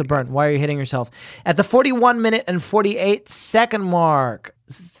 And that's a burn. Why are you hitting yourself? At the 41-minute and 48-second mark,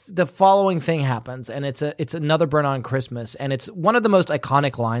 the following thing happens, and it's another burn on Christmas, and it's one of the most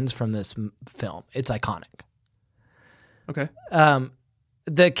iconic lines from this film. It's iconic. Okay.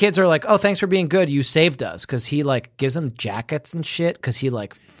 The kids are like, "Oh, thanks for being good. You saved us," because he like gives them jackets and shit. Because he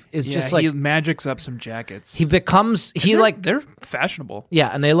like is just like he magics up some jackets. They're fashionable. Yeah,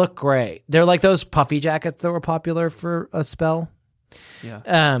 and they look great. They're like those puffy jackets that were popular for a spell.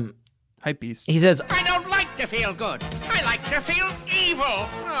 Yeah. Hype beast. He says, "I don't like to feel good. I like to feel evil."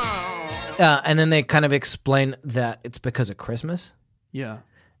 Oh. And then they kind of explain that it's because of Christmas. Yeah.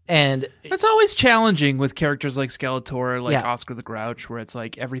 And it's always challenging with characters like Skeletor, like Oscar the Grouch, where it's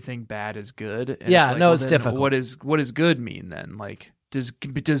like everything bad is good. And it's difficult. What does good mean then? Like, does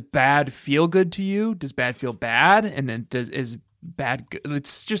bad feel good to you? Does bad feel bad? And then is bad good?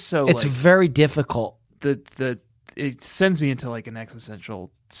 It's just so. It's very difficult. It sends me into like an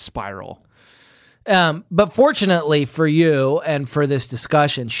existential spiral. But fortunately for you and for this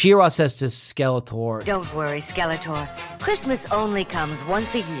discussion, She-Ra says to Skeletor, "Don't worry, Skeletor. Christmas only comes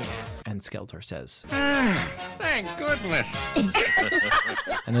once a year." And Skeletor says, Thank goodness.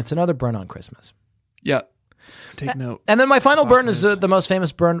 and it's another burn on Christmas. Yeah. Take note. And then my final burn is the most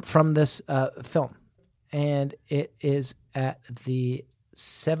famous burn from this film. And it is at the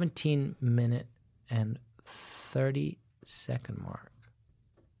 17-minute and 30-second mark.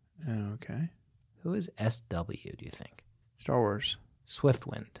 Okay. Who is SW, do you think? Star Wars.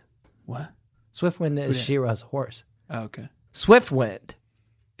 Swiftwind. What? Swiftwind is She-Ra's horse. Oh, okay. Swiftwind.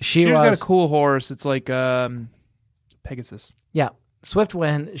 She's got a cool horse. It's like Pegasus. Yeah.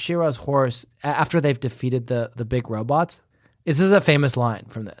 Swiftwind, She-Ra's horse, after they've defeated the big robots. This is a famous line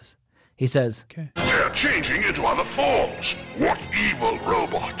from this. He says, They're changing into other forms. What evil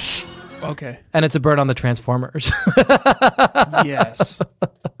robots. Okay. And it's a burn on the Transformers. Yes.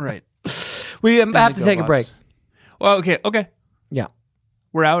 Right. We have to take a break. Well, okay. Yeah.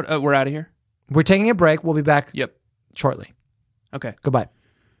 We're out. We're out of here. We're taking a break. We'll be back shortly. Okay. Goodbye.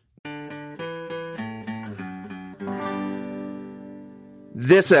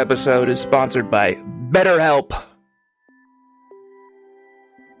 This episode is sponsored by BetterHelp.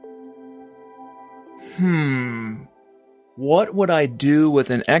 What would I do with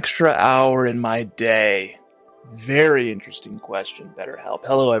an extra hour in my day? Very interesting question, BetterHelp.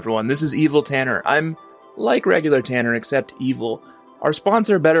 Hello, everyone. This is Evil Tanner. I'm like regular Tanner, except evil. Our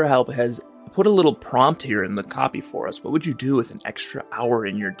sponsor, BetterHelp, has put a little prompt here in the copy for us. What would you do with an extra hour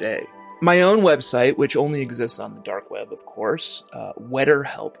in your day? My own website, which only exists on the dark web, of course,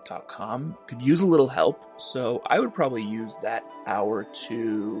 wetterhelp.com, could use a little help. So I would probably use that hour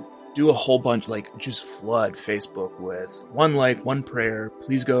to do a whole bunch, like just flood Facebook with one like, one prayer.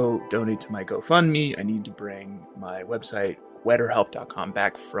 Please go donate to my GoFundMe. I need to bring my website, wetterhelp.com,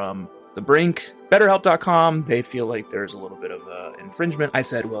 back from the brink. BetterHelp.com, they feel like there's a little bit of infringement. I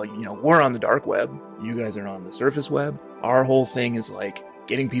said, well, we're on the dark web. You guys are on the surface web. Our whole thing is like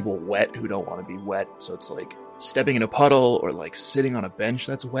getting people wet who don't want to be wet. So it's like stepping in a puddle or like sitting on a bench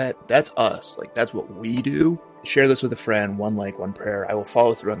that's wet. That's us. Like that's what we do. Share this with a friend. One like, one prayer. I will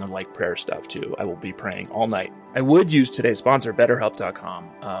follow through on the like prayer stuff too. I will be praying all night. I would use today's sponsor,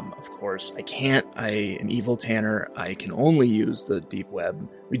 BetterHelp.com. Of course, I can't. I am Evil Tanner. I can only use the deep web.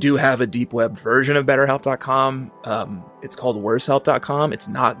 We do have a deep web version of BetterHelp.com. It's called WorseHelp.com. It's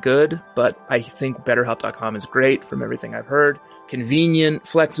not good, but I think BetterHelp.com is great from everything I've heard. Convenient,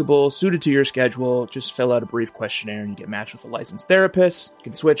 flexible, suited to your schedule. Just fill out a brief questionnaire and you get matched with a licensed therapist. You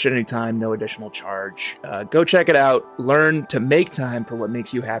can switch at any time, no additional charge. Go check it out. Learn to make time for what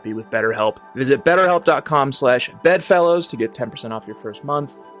makes you happy with BetterHelp. Visit BetterHelp.com/bedfellows to get 10% off your first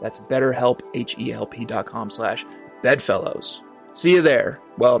month. That's BetterHelp, HELP.com/bedfellows. See you there.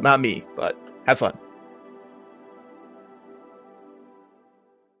 Well, not me, but have fun.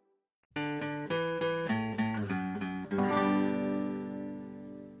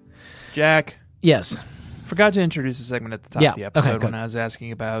 Jack. Yes. Forgot to introduce a segment at the top of the episode when I was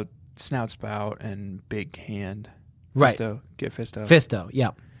asking about Snout Spout and Big Hand. Right. Fisto. Get Fisto. Fisto, yeah.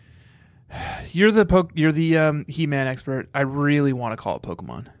 You're the He-Man expert. I really want to call it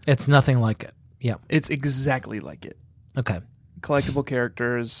Pokemon. It's nothing like it. Yeah. It's exactly like it. Okay. Collectible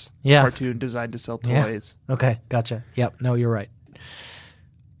characters. Yeah. Cartoon designed to sell toys. Yeah. Okay, gotcha. Yep. No, you're right.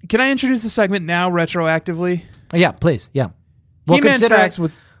 Can I introduce the segment now retroactively? Yeah, please. Yeah. Well, He-Man consider facts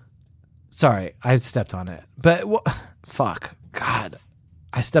with... Sorry, I stepped on it. But, fuck. God.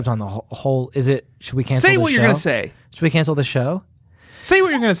 I stepped on the whole... Is it... Should we cancel the show? Say what you're going to say. Should we cancel the show? Say what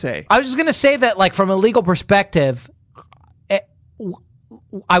you're going to say. I was just going to say that, like, from a legal perspective,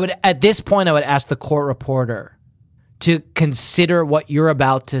 I would... At this point, I would ask the court reporter to consider what you're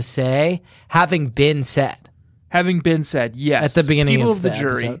about to say having been said. Having been said, yes. At the beginning People of the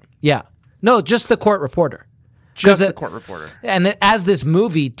jury. Episode. Yeah. No, just the court reporter. Just the court reporter. And as this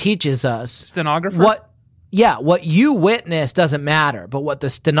movie teaches us... Stenographer? What you witness doesn't matter, but what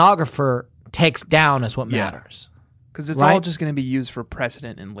the stenographer takes down is what matters. Because it's all just going to be used for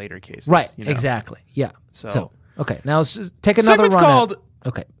precedent in later cases. Right, exactly. Yeah. So okay, now let's just take another run called...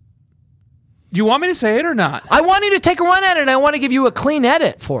 Okay. Do you want me to say it or not? I want you to take a run at it, and I want to give you a clean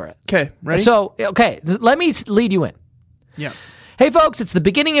edit for it. Okay, ready? So, let me lead you in. Yeah. Hey, folks, it's the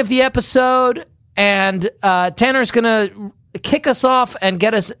beginning of the episode, and Tanner's going to kick us off and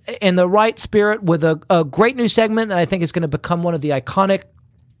get us in the right spirit with a great new segment that I think is going to become one of the iconic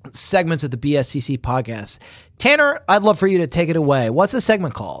segments of the BSCC podcast. Tanner, I'd love for you to take it away. What's the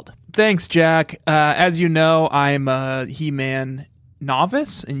segment called? Thanks, Jack. As you know, I'm a He-Man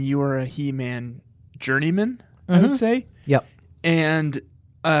novice, and you are a He-Man journeyman, I would say. Yep. And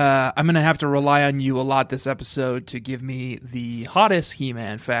I'm going to have to rely on you a lot this episode to give me the hottest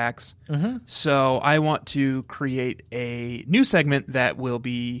He-Man facts. Mm-hmm. So I want to create a new segment that will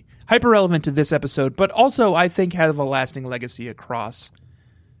be hyper relevant to this episode, but also I think have a lasting legacy across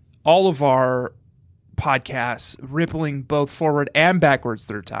all of our podcasts, rippling both forward and backwards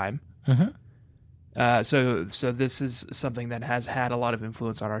through time. Mm-hmm. So this is something that has had a lot of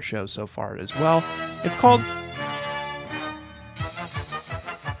influence on our show so far as well. It's called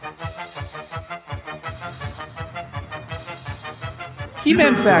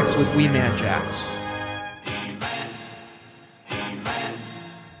He-Man Facts with Wee Man Jax.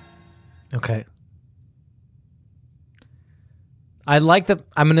 Okay. I'm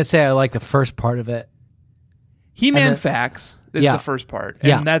going to say I like the first part of it. He-Man Facts is the first part.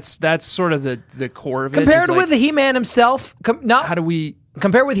 And that's sort of the core of it. Compared with the He-Man himself, how do we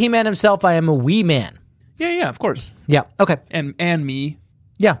compare with He-Man himself? I am a wee man. Yeah, of course. Yeah, okay. And me.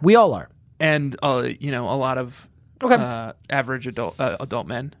 Yeah, we all are. And a lot of average adult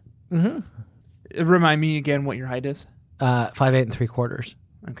men. Mm-hmm. Remind me again what your height is. 5'8" 3/4.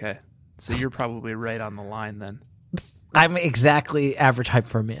 Okay, so you're probably right on the line then. I'm exactly average height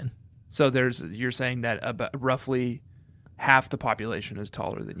for a man. So you're saying that about roughly half the population is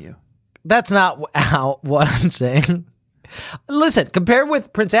taller than you. That's not what I'm saying. Listen, compared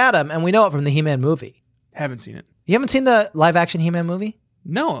with Prince Adam, and we know it from the He-Man movie. Haven't seen it. You haven't seen the live-action He-Man movie?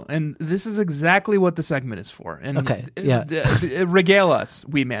 No, and this is exactly what the segment is for. And okay, yeah. Regale us,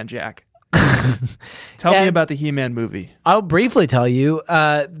 Wee Man Jack. Tell me about the He-Man movie. I'll briefly tell you.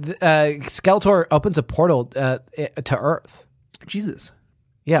 Skeletor opens a portal to Earth. Jesus.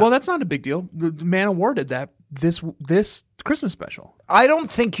 Yeah. Well, that's not a big deal. The man awarded that this Christmas special. I don't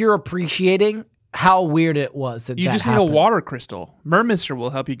think you're appreciating how weird it was that you just need a water crystal. Mermister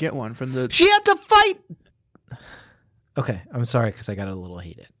will help you get one from the. She had to fight. Okay, I'm sorry because I got a little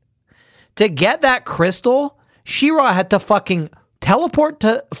heated. To get that crystal, She-Ra had to fucking teleport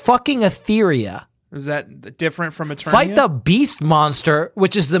to fucking Etheria. Is that different from Eternia? Fight the beast monster,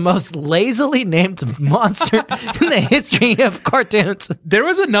 which is the most lazily named monster in the history of cartoons. There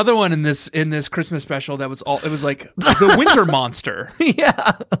was another one in this Christmas special that was it was like the winter monster.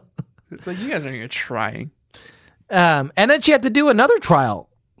 Yeah. It's like you guys aren't even trying. And then she had to do another trial.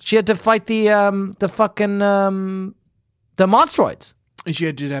 She had to fight the Monstroids. And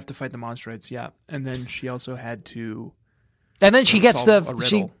she did have to fight the Monstroids, yeah. And then she also had to. And then she gets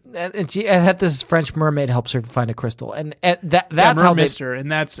she had this French mermaid helps her find a crystal, and that's how they.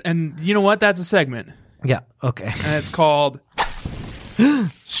 And you know what? That's a segment. Yeah. Okay. And it's called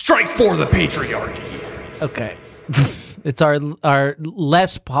 "Strike for the Patriarchy." Okay. It's our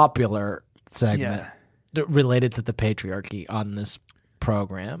less popular segment related to the patriarchy on this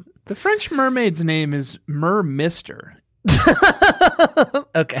program. The French mermaid's name is Mermister.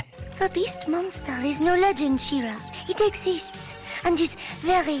 Okay. The beast monster is no legend, She-Ra. It exists and is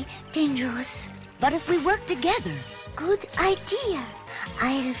very dangerous. But if we work together... Good idea.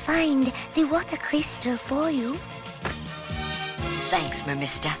 I'll find the water crystal for you. Thanks,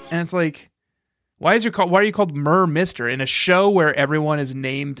 Mermister. And it's like, why are you called Mermister in a show where everyone is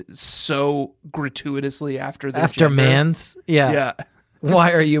named so gratuitously after their gender? Man's? Yeah. Yeah.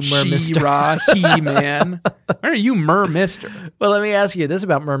 Why are you Mermister? She-Ra, He-Man. Why are you Mermister? Well, let me ask you this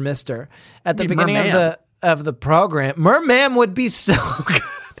about Mermister. At the beginning of the program, Merman would be so good.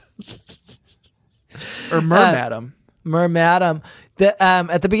 Or Mermadam. Mermadam.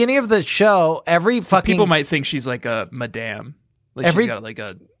 At the beginning of the show, people might think she's like a madame. Like she's got like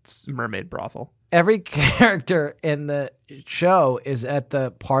a mermaid brothel. Every character in the show is at the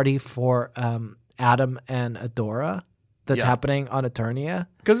party for Adam and Adora. That's happening on Eternia.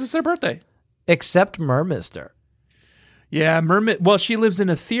 Because it's their birthday. Except Mermister. Yeah, well, she lives in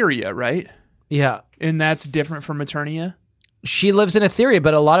Etheria, right? Yeah. And that's different from Eternia? She lives in Etheria,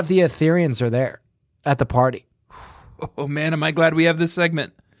 but a lot of the Etherians are there at the party. Oh, man, am I glad we have this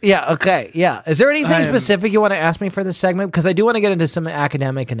segment. Yeah, okay, yeah. Is there anything specific you want to ask me for this segment? Because I do want to get into some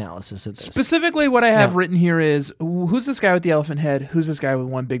academic analysis of this. Specifically, what I have written here is, who's this guy with the elephant head? Who's this guy with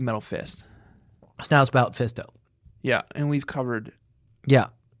one big metal fist? Snoutspout Fisto. Yeah, and we've covered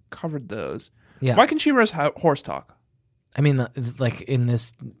those. Yeah. Why can she horse talk? I mean, like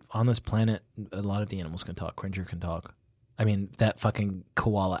on this planet, a lot of the animals can talk. Cringer can talk. I mean, that fucking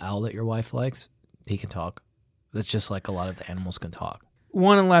koala owl that your wife likes, he can talk. That's just like a lot of the animals can talk.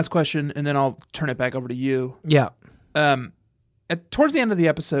 One last question, and then I'll turn it back over to you. Yeah. Towards the end of the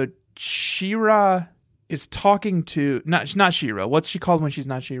episode, She-Ra is talking to not She-Ra. What's she called when she's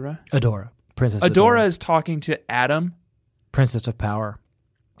not She-Ra? Adora. Princess Adora is talking to Adam, Princess of Power,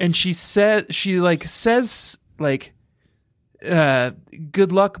 and she says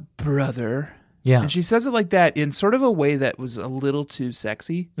good luck, brother. Yeah. And she says it like that in sort of a way that was a little too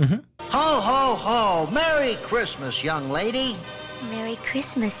sexy. Mm-hmm. Ho, ho, ho. Merry Christmas, young lady. Merry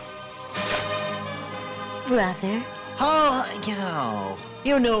Christmas, brother. Oh,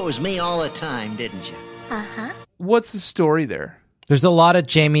 you knew it was me all the time, didn't you? Uh-huh. What's the story there? There's a lot of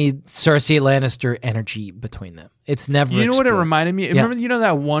Cersei Lannister energy between them. It's never You know what it explored. reminded me? Yeah. Remember,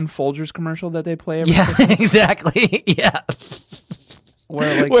 that one Folgers commercial that they play every Yeah, Christmas? exactly. Yeah.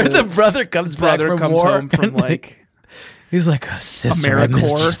 Where the brother comes back from comes war. home from like he's like, oh, sister, I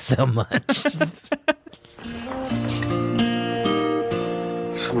missed you so much.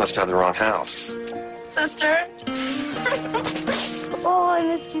 I must have the wrong house. Sister? Oh, I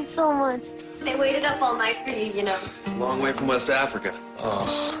missed you so much. They waited up all night for you, you know. It's a long way from West Africa.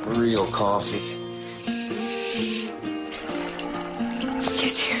 Oh, real coffee.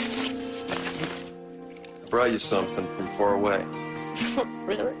 Kiss here. I brought you something from far away.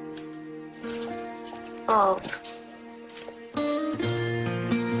 Really? Oh.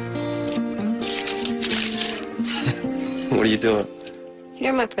 What are you doing?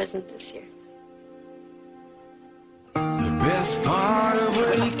 You're my present this year.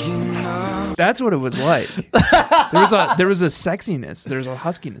 That's what it was like. There was a sexiness. There's a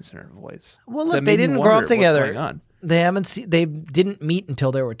huskiness in her voice. Well, look, they didn't grow up together. They didn't meet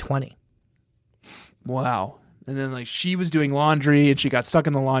until they were 20. Wow. And then like she was doing laundry and she got stuck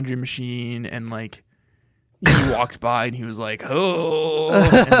in the laundry machine and like he walked by and he was like, oh,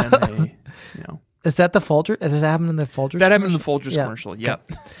 and then they, Is that the Folgers? Does that happen in the Folgers? That happened in the Folgers commercial.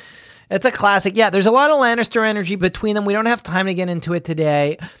 Yep. Okay. It's a classic. Yeah, there's a lot of Lannister energy between them. We don't have time to get into it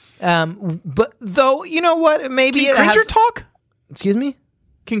today. But though, you know what? Maybe Can Cringer talk? Excuse me?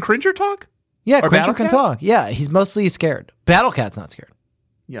 Can Cringer talk? Yeah, Or Cringer can Battlecat? talk. Yeah, he's mostly scared. Battlecat's not scared.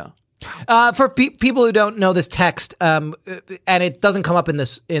 Yeah. For people who don't know this text, and it doesn't come up in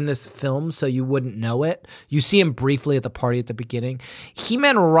this film, so you wouldn't know it. You see him briefly at the party at the beginning.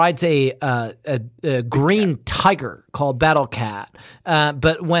 He-Man rides a green tiger called Battlecat,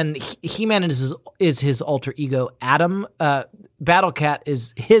 but when He-Man is his alter ego Adam, Battlecat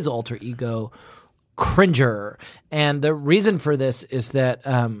is his alter ego Cringer, and the reason for this is that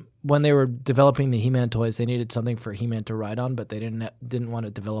when they were developing the He-Man toys, they needed something for He-Man to ride on, but they didn't want to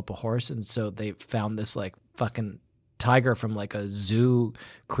develop a horse, and so they found this like fucking tiger from like a zoo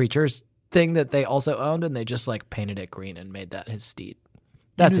creatures thing that they also owned, and they just like painted it green and made that his steed.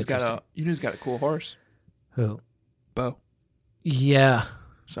 That's interesting. You know who's got a cool horse? Who? Bo. Yeah.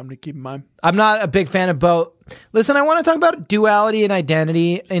 Something to keep in mind. I'm not a big fan of Bo. Listen, I want to talk about duality and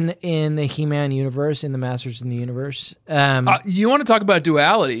identity in the He-Man universe, in the Masters in the Universe. You want to talk about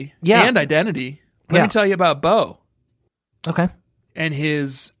duality and identity? Let me tell you about Bo. Okay. And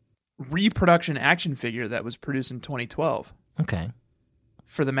his reproduction action figure that was produced in 2012. Okay.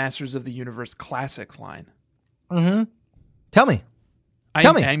 For the Masters of the Universe Classics line. Mm-hmm. Tell me.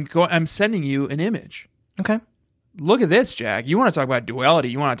 I'm sending you an image. Okay. Look at this, Jack. You want to talk about duality.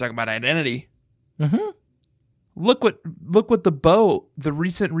 You want to talk about identity. Mm-hmm. Look what the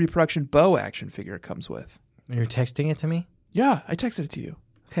recent reproduction Bo action figure comes with. You're texting it to me? Yeah, I texted it to you.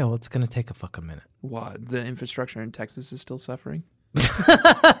 Okay, well, it's going to take a fucking minute. What? The infrastructure in Texas is still suffering?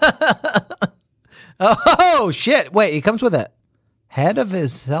 Oh, shit. Wait, he comes with a head of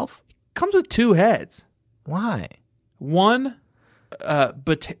himself? Comes with two heads. Why? One,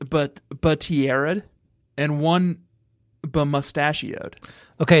 batiered, and one mustachioed.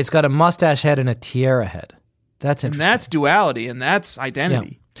 Okay, it's got a mustache head and a tiara head. That's interesting. And that's duality, and that's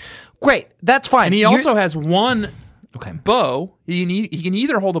identity. Yeah. Great, that's fine. And he also has one bow. He can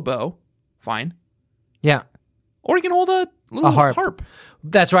either hold a bow, fine. Yeah. Or he can hold a little harp.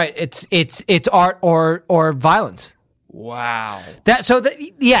 That's right. It's art or violence. Wow.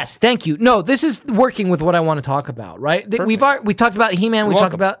 Yes, thank you. No, this is working with what I want to talk about, right? We talked about He-Man. We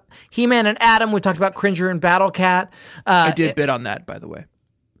talked about He-Man and Adam. We talked about Cringer and Battlecat. I did bid on that, by the way.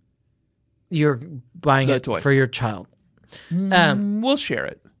 You're buying the it toy for your child. We'll share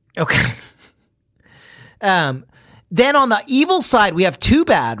it. Okay. Then on the evil side, we have Too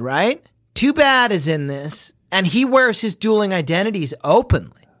Bad, right? Too Bad is in this, and he wears his dueling identities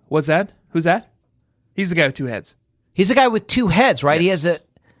openly. What's that? Who's that? He's the guy with two heads. He's the guy with two heads, right? Yes. He has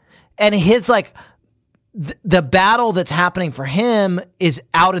and his like the battle that's happening for him is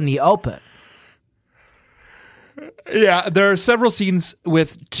out in the open. Yeah, there are several scenes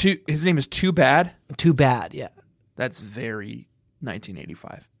with two. His name is Too Bad. Too Bad, yeah. That's very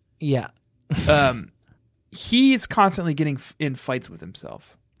 1985. Yeah. He's constantly getting in fights with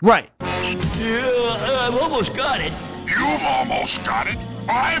himself. Right. Yeah, I've almost got it. You've almost got it.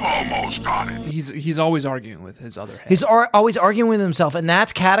 I've almost got it. He's always arguing with his other head. He's always arguing with himself, and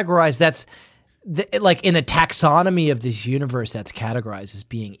that's categorized. Like in the taxonomy of this universe, that's categorized as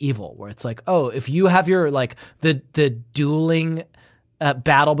being evil. Where it's like, oh, if you have your like the dueling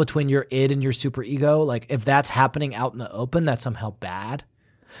battle between your id and your superego, like if that's happening out in the open, that's somehow bad.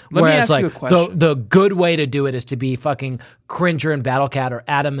 Let me ask you a question. The good way to do it is to be fucking Cringer and Battlecat or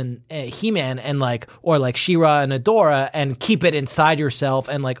Adam and He-Man and like, or like She-Ra and Adora, and keep it inside yourself,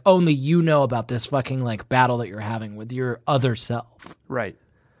 and like only you know about this fucking like battle that you're having with your other self. Right.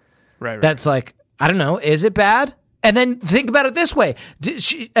 That's like, I don't know, is it bad? And then think about it this way.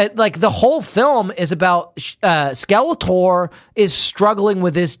 Like the whole film is about Skeletor is struggling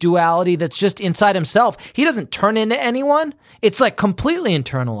with this duality that's just inside himself. He doesn't turn into anyone. It's like completely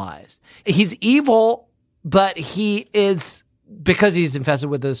internalized. He's evil, but he is, because he's infested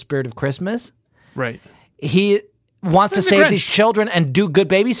with the spirit of Christmas. Right. He wants to save these children and do good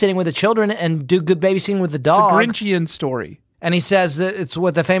babysitting with the children and do good babysitting with the dog. It's a Grinchian story. And he says that it's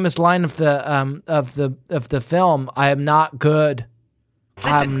with the famous line of the film, I am not good.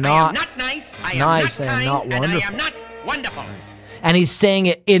 Listen, I am not nice. I am nice. not I am not kind, and wonderful. I am not wonderful. And he's saying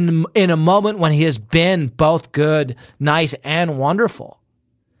it in a moment when he has been both good, nice, and wonderful.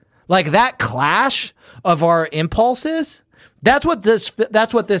 Like that clash of our impulses, that's what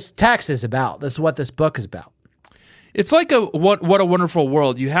this text is about. This is what this book is about. It's like what a wonderful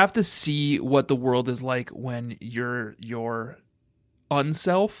world. You have to see what the world is like when you're your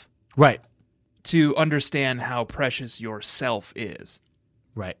unself, right, to understand how precious yourself is.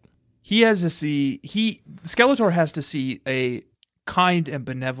 Right. Skeletor has to see a kind and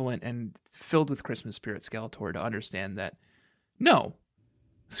benevolent and filled with Christmas spirit Skeletor to understand that no,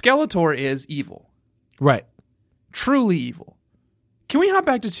 Skeletor is evil. Right. Truly evil. Can we hop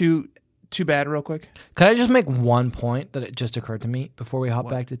back to Too Bad real quick? Could I just make one point that it just occurred to me before we hop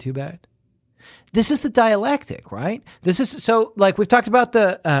back to Too Bad? This is the dialectic, right? This is so like we've talked about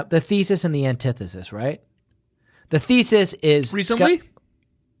the thesis and the antithesis, right? The thesis is recently.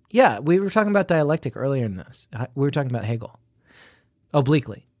 Yeah, we were talking about dialectic earlier in this. We were talking about Hegel.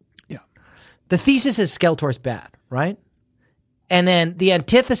 Obliquely. Yeah. The thesis is Skeletor's bad, right? And then the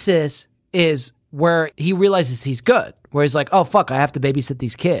antithesis is where he realizes he's good. Where he's like, oh, fuck, I have to babysit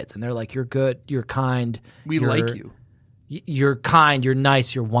these kids. And they're like, you're good, you're kind. We like you. You're kind, you're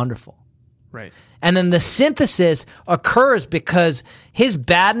nice, you're wonderful. Right. And then the synthesis occurs because his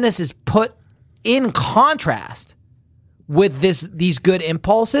badness is put in contrast with these good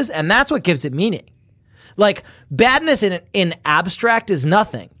impulses, and that's what gives it meaning. Like, badness in abstract is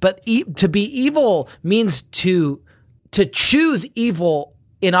nothing, but to be evil means to choose evil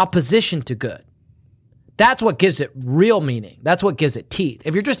in opposition to good. That's what gives it real meaning. That's what gives it teeth.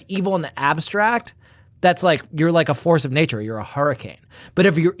 If you're just evil in the abstract, that's like, you're like a force of nature. You're a hurricane. But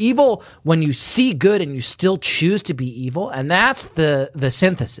if you're evil when you see good and you still choose to be evil, and that's the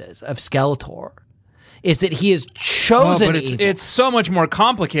synthesis of Skeletor, is that he has chosen evil. It's so much more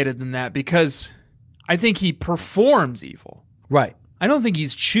complicated than that, because I think he performs evil. Right. I don't think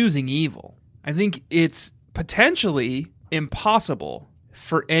he's choosing evil. I think it's potentially impossible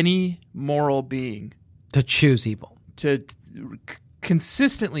for any moral being to choose evil, to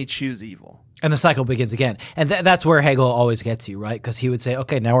consistently choose evil. And the cycle begins again. And that's where Hegel always gets you, right? Because he would say,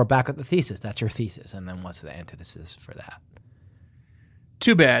 okay, now we're back at the thesis. That's your thesis. And then what's the antithesis for that?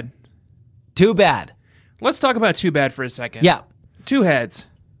 Too bad. Too bad. Let's talk about Too Bad for a second. Yeah. Two heads.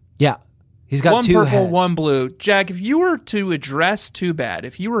 Yeah. He's got one two purple, heads. one blue. Jack, if you were to address Too Bad,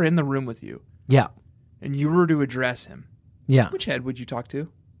 if you were in the room with you, yeah, and you were to address him, yeah, which head would you talk to?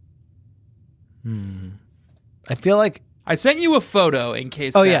 I feel like I sent you a photo in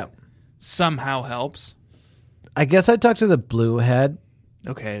case somehow helps. I guess I'd talk to the blue head.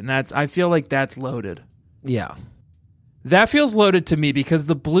 Okay, and I feel like that's loaded. Yeah. That feels loaded to me because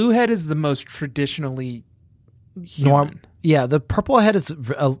the blue head is the most traditionally human. Yeah, the purple head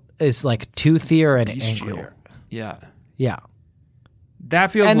is like toothier and angrier. Yeah. Yeah.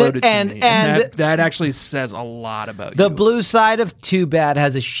 That feels loaded to me. And that actually says a lot about you. The blue side of Too Bad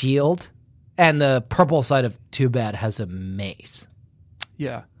has a shield, and the purple side of Too Bad has a mace.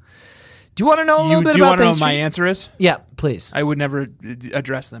 Yeah. Do you want to know a little bit about Do you want to know history? what my answer is? Yeah, please. I would never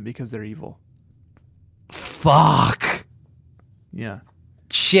address them because they're evil. Fuck. Yeah.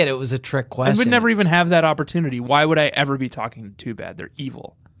 Shit, it was a trick question. I would never even have that opportunity. Why would I ever be talking to Too Bad? They're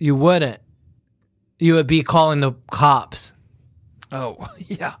evil. You wouldn't. You would be calling the cops. Oh,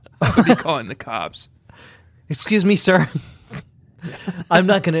 yeah. I would be calling the cops. Excuse me, sir. I'm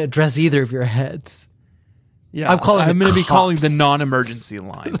not going to address either of your heads. Yeah, I'm going to be calling the non-emergency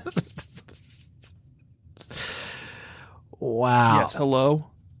line. Wow. Yes.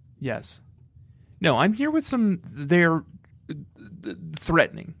 Hello. Yes. No, I'm here with some. They're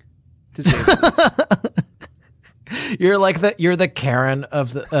threatening, to say the least. You're the Karen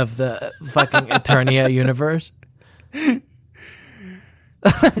of the fucking Eternia universe.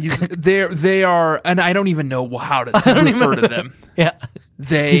 They are, and I don't even know how to refer to them. Yeah,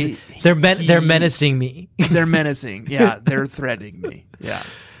 they're menacing me. They're menacing. Yeah, they're threatening me. Yeah.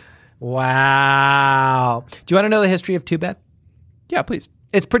 Wow. Do you want to know the history of Too Bad? Yeah, please.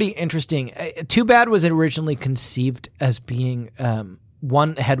 It's pretty interesting. Too Bad was originally conceived as being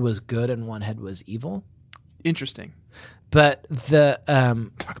one head was good and one head was evil. Interesting. But the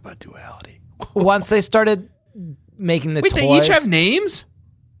talk about duality. Once they started making the toys, they each have names?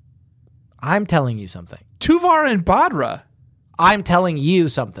 I'm telling you something. Tuvar and Badra. I'm telling you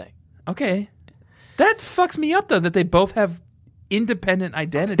something. Okay. That fucks me up though that they both have independent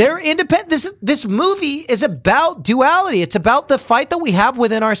identity. They're independent. This movie is about duality. It's about the fight that we have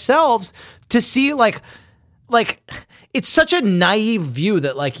within ourselves to see like it's such a naive view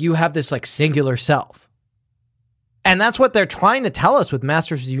that like you have this like singular self. And that's what they're trying to tell us with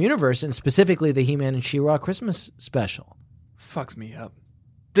Masters of the Universe and specifically the He-Man and She-Ra Christmas special. Fucks me up.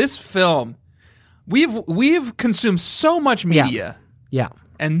 This film, we've consumed so much media. Yeah.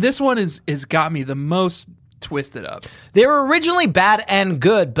 And this one is got me the most twisted up. They were originally bad and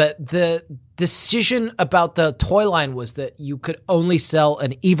good, but the decision about the toy line was that you could only sell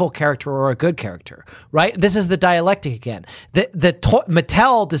an evil character or a good character, right? This is the dialectic again.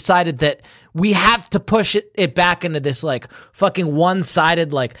 Mattel decided that we have to push it back into this like fucking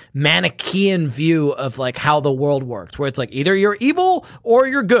one-sided like Manichaean view of like how the world works, where it's like either you're evil or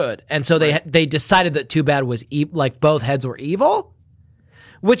you're good. And so they decided that Too Bad was like both heads were evil,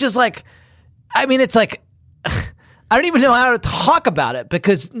 which is like, I mean, it's like, I don't even know how to talk about it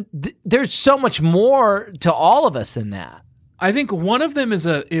because there's so much more to all of us than that. I think one of them is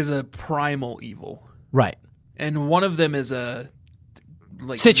a primal evil, right? And one of them is a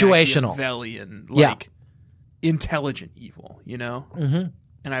like situational, Machiavellian, like intelligent evil. You know, mm-hmm.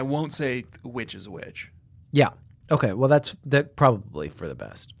 And I won't say which is which. Yeah. Okay. Well, that's probably for the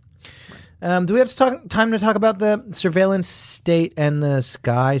best. Right. Do we have time to talk about the surveillance state and the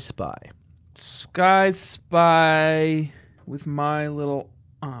Sky Spy? Sky Spy with my little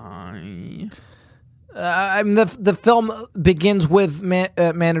eye. I mean, the film begins with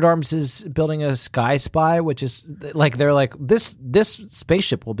Man-at-Arms is building a Sky Spy, which is like they're like this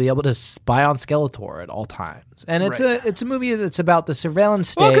spaceship will be able to spy on Skeletor at all times, and it's a movie that's about the surveillance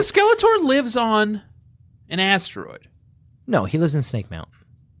state. Well, because Skeletor lives on an asteroid. No, he lives in Snake Mountain.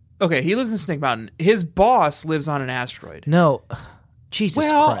 Okay, he lives in Snake Mountain. His boss lives on an asteroid. No. Jesus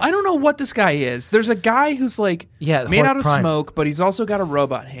well, Christ. I don't know what this guy is. There's a guy who's like made out of smoke, but he's also got a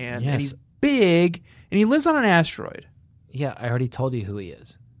robot hand, and he's big, and he lives on an asteroid. Yeah, I already told you who he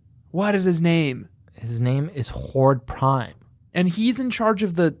is. What is his name? His name is Horde Prime. And he's in charge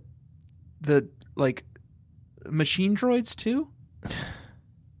of the like machine droids too?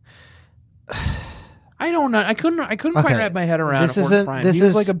 I don't know. I couldn't quite wrap my head around Horde Prime. He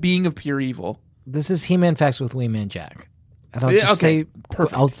was like a being of pure evil. This is He-Man Facts with Wee Man Jack. I'll say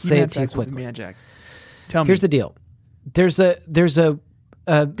perfect. I'll say He-Man it to you Facts with quickly. Man Jacks. Tell me. Here's the deal. There's a Did you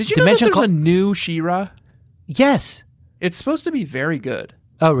know that there's a new She-Ra? Yes. It's supposed to be very good.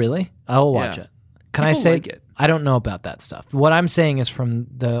 Oh, really? I will watch it. Can I say it? I don't know about that stuff. What I'm saying is from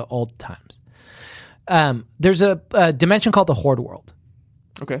the old times. There's a dimension called the Horde World.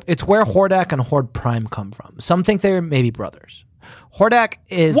 Okay. It's where Hordak and Horde Prime come from. Some think they're maybe brothers. Hordak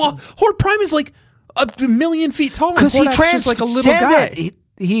is... Well, Horde Prime is like a million feet tall. Because he transcended. Like a little guy.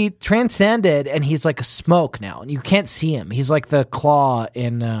 He transcended, and he's like a smoke now, and you can't see him. He's like the Claw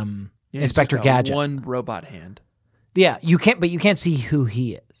in Inspector Gadget. One robot hand. Yeah, you can't see who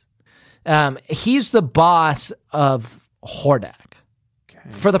he is. He's the boss of Hordak. Okay.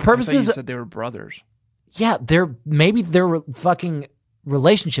 For the purposes, I thought you said they were brothers. Yeah, maybe their fucking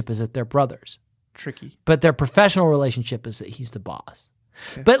relationship is that they're brothers. Tricky. But their professional relationship is that he's the boss.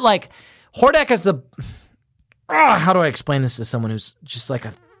 Okay. But like Hordak is the... how do I explain this to someone who's just like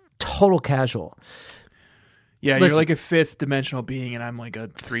a total casual? Yeah, you're like a fifth dimensional being, and I'm like a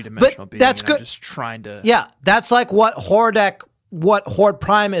 3-dimensional being. That's good. I'm just trying to... Yeah, that's like what Horde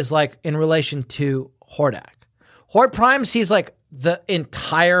Prime is like in relation to Hordak. Horde Prime sees like the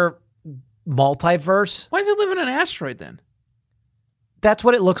entire multiverse. Why does he live in an asteroid then? That's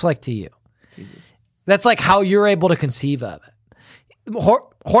what it looks like to you. Jesus. That's like how you're able to conceive of it.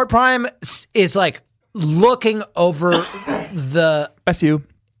 Horde Prime is like looking over the... That's you.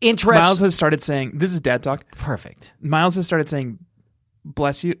 Interest. Miles has started saying... This is dad talk. Perfect. Miles has started saying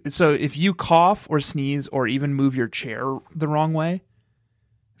bless you. So if you cough or sneeze or even move your chair the wrong way,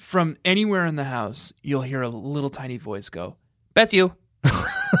 from anywhere in the house, you'll hear a little tiny voice go, bless you.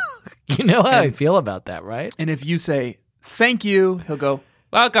 You know how I feel about that, right? And if you say, thank you, he'll go,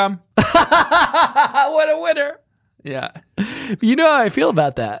 welcome. What a winner. Yeah. You know how I feel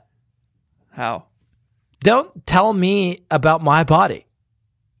about that. How? Don't tell me about my body.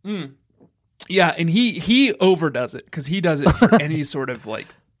 Yeah, and he overdoes it because he does it for any sort of like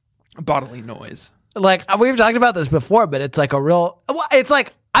bodily noise. Like, we've talked about this before, but it's like it's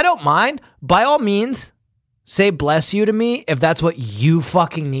like, I don't mind. By all means, say bless you to me if that's what you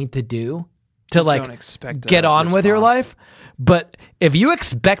fucking need to do to Just like don't expect get on response. with your life. But if you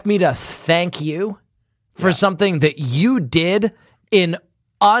expect me to thank you for something that you did in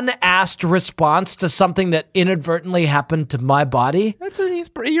unasked response to something that inadvertently happened to my body,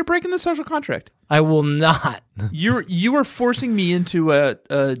 you're breaking the social contract. I will not. You are forcing me into a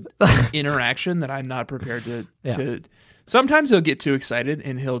interaction that I'm not prepared to. Sometimes he'll get too excited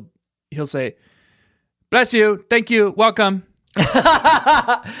and he'll say, bless you, thank you, welcome.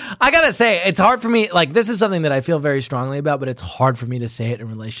 I gotta say, it's hard for me. Like, this is something that I feel very strongly about, but it's hard for me to say it in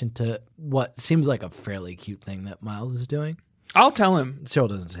relation to what seems like a fairly cute thing that Miles is doing. I'll tell him. Cyril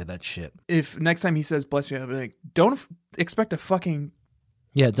doesn't say that shit. If next time he says bless you, I'll be like, don't expect a fucking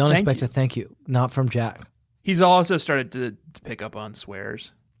don't expect a thank you. Not from Jack. He's also started to pick up on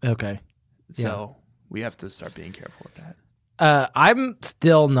swears. Okay. So we have to start being careful with that. I'm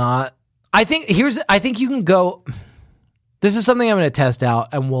still not. I think you can go. This is something I'm going to test out,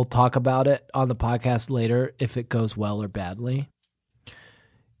 and we'll talk about it on the podcast later if it goes well or badly.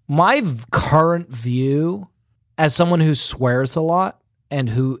 My current view, as someone who swears a lot and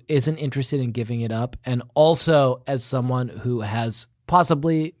who isn't interested in giving it up, and also as someone who has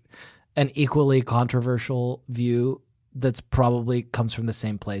possibly an equally controversial view that's probably comes from the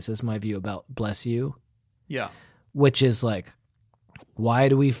same place as my view about bless you. Yeah. Which is like, why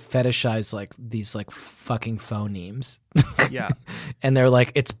do we fetishize like these like fucking phonemes? Yeah. And they're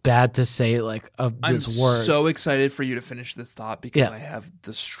like, it's bad to say like this word. I'm so excited for you to finish this thought because I have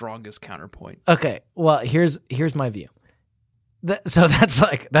the strongest counterpoint. Okay. Well, here's my view. So that's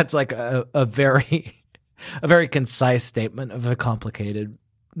like a very concise statement of a complicated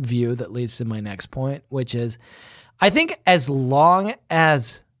view that leads to my next point, which is, I think as long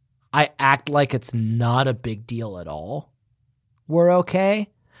as I act like it's not a big deal at all, we're okay.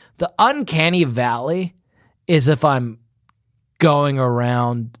 The uncanny valley is if I'm going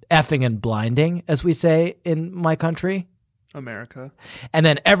around effing and blinding, as we say in my country. America. And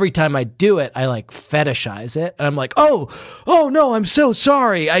then every time I do it, I like fetishize it. And I'm like, oh no, I'm so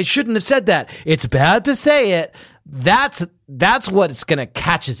sorry. I shouldn't have said that. It's bad to say it. That's what's going to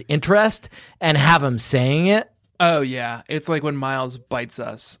catch his interest and have him saying it. Oh, yeah. It's like when Miles bites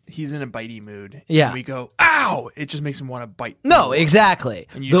us. He's in a bitey mood. Yeah. And we go, ow! It just makes him want to bite. No, more. Exactly.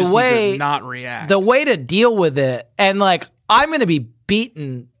 And you just need to not react. The way to deal with it, and like, I'm going to be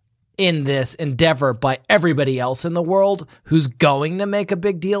beaten in this endeavor by everybody else in the world who's going to make a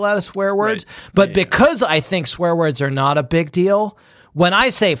big deal out of swear words. Right. But because I think swear words are not a big deal, when I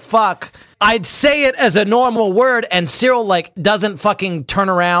say fuck, I'd say it as a normal word, and Cyril like doesn't fucking turn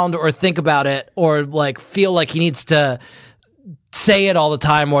around or think about it or like feel like he needs to say it all the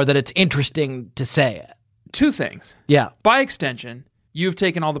time or that it's interesting to say it. Two things. Yeah. By extension, you've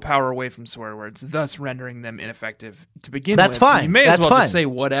taken all the power away from swear words, thus rendering them ineffective to begin with. That's fine. So you may as well just say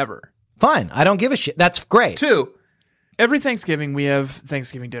whatever. Fine. I don't give a shit. That's great. Two, every Thanksgiving we have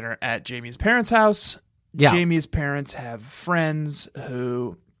Thanksgiving dinner at Jamie's parents' house. Yeah. Jamie's parents have friends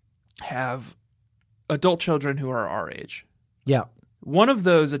who have adult children who are our age. Yeah. One of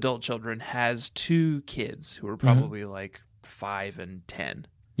those adult children has two kids who are probably like 5 and 10.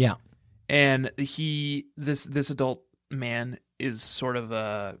 Yeah. And this adult man is sort of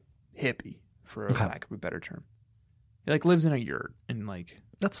a hippie, for a lack of a better term. He like lives in a yurt and like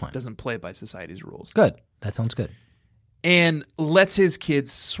that's fine. Doesn't play by society's rules. Good. That sounds good. And lets his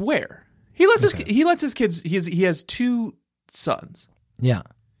kids swear. He lets his kids. He has 2 sons. Yeah.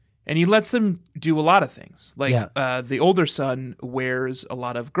 And he lets them do a lot of things. Like the older son wears a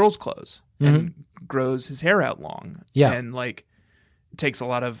lot of girls' clothes and grows his hair out long. Yeah. And like takes a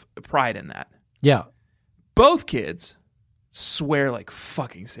lot of pride in that. Yeah. Both kids swear like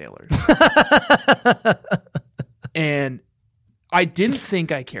fucking sailors. And I didn't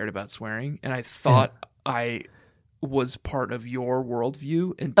think I cared about swearing, and I thought I was part of your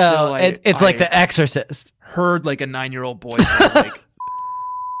worldview until it's like The Exorcist. Heard like a 9-year-old boy say, like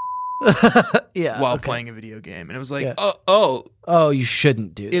while playing a video game, and it was like, oh, you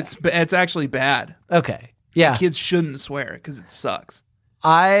shouldn't do that. It's actually bad. Okay, yeah, kids shouldn't swear because it sucks.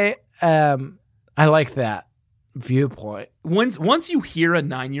 I like that viewpoint. Once you hear a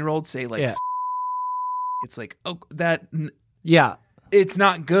 9-year-old say like, it's like, oh, that. Yeah. It's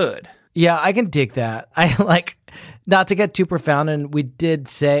not good. Yeah, I can dig that. I like, not to get too profound, and we did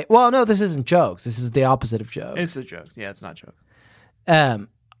say, well, no, this isn't jokes. This is the opposite of jokes. It's a joke. Yeah, it's not jokes.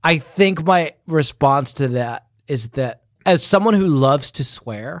 I think my response to that is that as someone who loves to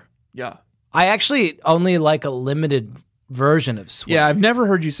swear, I actually only like a limited version of swear. Yeah, I've never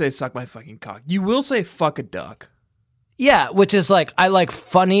heard you say suck my fucking cock. You will say fuck a duck. Yeah, which is like, I like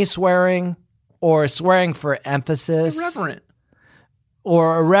funny swearing or swearing for emphasis. Irreverent.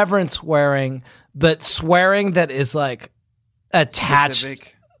 Or irreverent swearing, but swearing that is like attached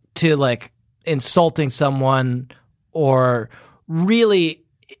to like insulting someone or really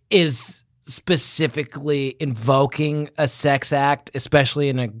is specifically invoking a sex act, especially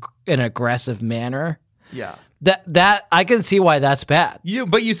in an aggressive manner. Yeah. That I can see why that's bad.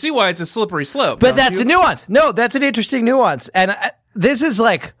 But you see why it's a slippery slope. But that's a nuance. No, that's an interesting nuance. And this is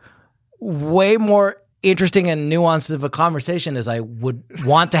like way more interesting and nuanced of a conversation as I would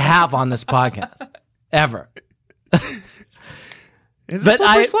want to have on this podcast ever. It's a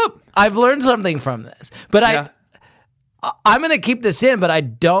slippery slope. I've learned something from this, but I'm going to keep this in, but I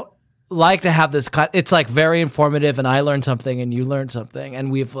don't like to have this it's like very informative, and I learned something and you learned something,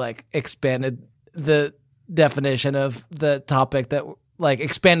 and we've like expanded the definition of the topic that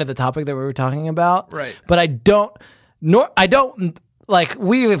expanded the topic that we were talking about. Right. But I don't like,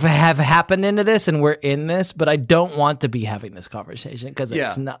 we have happened into this and we're in this, but I don't want to be having this conversation because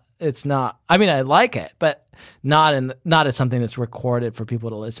it's not, I mean, I like it, but not as something that's recorded for people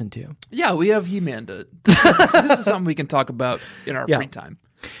to listen to. Yeah, we have He-Man this is something we can talk about in our free time.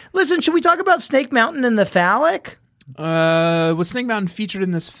 Listen, should we talk about Snake Mountain and the phallic? Was Snake Mountain featured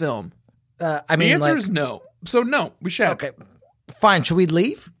in this film? I mean, the answer is no. So no, we shan't. Okay, fine. Should we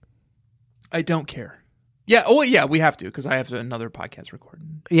leave? I don't care. Yeah. Oh, yeah. We have to because I have another podcast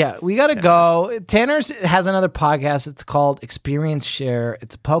recording. Yeah, we got to go. Minutes. Tanner has another podcast. It's called Experience Share.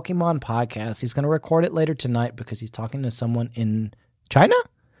 It's a Pokemon podcast. He's going to record it later tonight because he's talking to someone in China.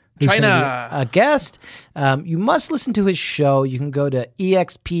 A guest. You must listen to his show. You can go to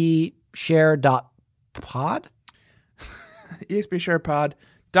expshare.pod.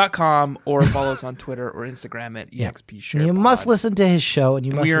 expsharepod.com or follow us on Twitter or Instagram at expshare. You must listen to his show,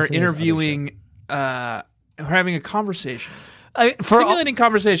 and we are interviewing. We're having a conversation, stimulating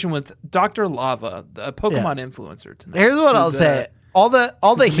conversation with Dr. Lava, a Pokemon influencer tonight. Here's what I'll say: all the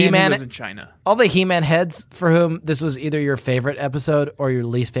He-Man in China, all the He-Man heads for whom this was either your favorite episode or your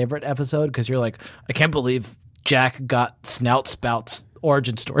least favorite episode, because you're like, I can't believe Jack got Snout Spout's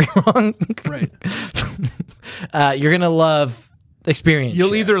origin story wrong. Right. You're gonna love Experience.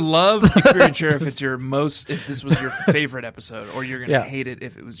 You'll either love Experience Share if this was your favorite episode, or you're gonna hate it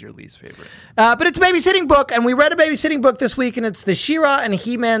if it was your least favorite. But it's a babysitting book, and we read a babysitting book this week, and it's the She-Ra and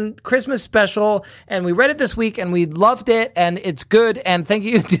He-Man Christmas special, and we read it this week, and we loved it, and it's good, and thank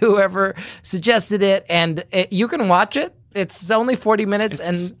you to whoever suggested it, and you can watch it. It's only 40 minutes,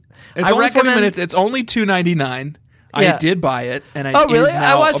 it's only 40 minutes. It's only $2.99. I did buy it, and it is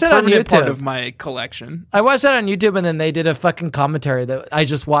now I watched a it on permanent YouTube. part of my collection. I watched that on YouTube, and then they did a fucking commentary that I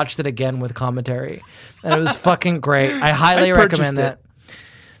just watched it again with commentary, and it was fucking great. I highly recommend that.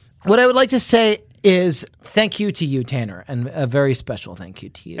 What I would like to say is thank you to you, Tanner, and a very special thank you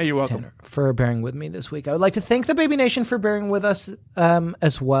to you, you're welcome. Tanner, for bearing with me this week. I would like to thank the Baby Nation for bearing with us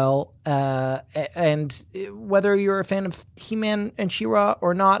as well. And whether you're a fan of He-Man and She-Ra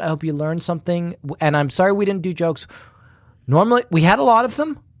or not, I hope you learned something. And I'm sorry we didn't do jokes. Normally, we had a lot of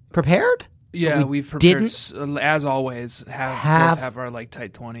them prepared. Yeah, we've prepared, as always, have our like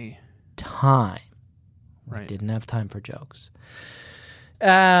tight 20 time. Right. We didn't have time for jokes.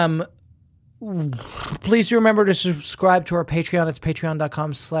 Please do remember to subscribe to our Patreon. It's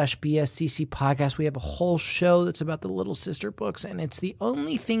patreon.com/BSCC podcast. We have a whole show that's about the Little Sister books, and it's the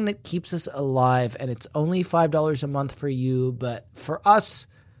only thing that keeps us alive, and it's only $5 a month for you, but for us,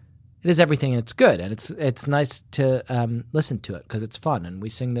 it is everything, and it's good, and it's nice to listen to it because it's fun, and we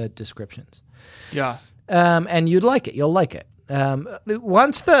sing the descriptions. Yeah. And you'd like it. You'll like it.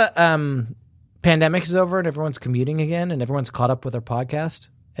 Once the pandemic is over and everyone's commuting again and everyone's caught up with our podcast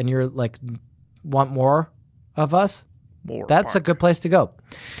and you're like, want more of us? That's a good place to go.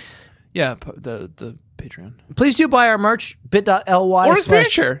 Yeah, the Patreon. Please do buy our merch, bit.ly. Or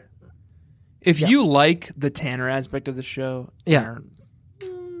Experience Share. If you like the Tanner aspect of the show,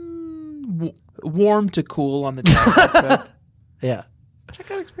 warm to cool on the Tanner aspect. Yeah.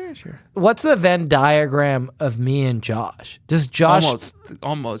 Check out Experience Share. What's the Venn diagram of me and Josh? Does Josh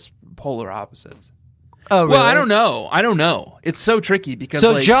almost polar opposites? Oh, really? Well, I don't know. It's so tricky because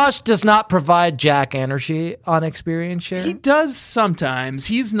so Josh does not provide Jack energy on Experience Share. He does sometimes.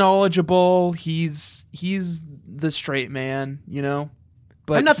 He's knowledgeable. He's the straight man, you know.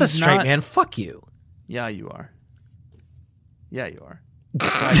 But I'm not the straight man. Fuck you. Yeah, you are. Yeah, you are.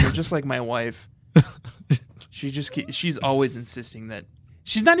 God, you're just like my wife. She's always insisting that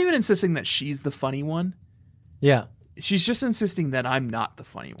she's not even insisting that she's the funny one. Yeah. She's just insisting that I'm not the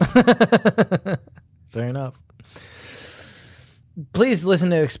funny one. Fair enough. Please listen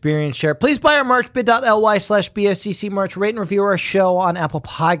to Experience Share. Please buy our merch, bit.ly/BSCC merch. Rate and review our show on Apple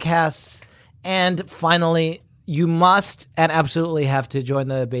Podcasts. And finally, you must and absolutely have to join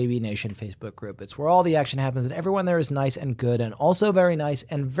the Baby Nation Facebook group. It's where all the action happens, and everyone there is nice and good, and also very nice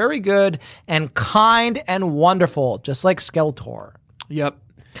and very good and kind and wonderful, just like Skeletor. Yep.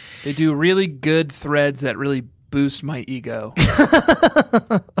 They do really good threads that really boost my ego.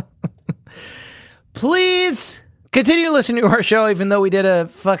 Please continue listening to our show, even though we did a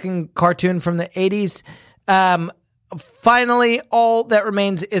fucking cartoon from the 80s. Finally, all that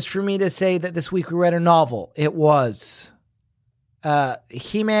remains is for me to say that this week we read a novel. It was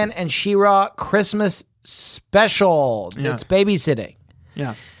He-Man and She-Ra Christmas Special. Yes. It's Babysitting.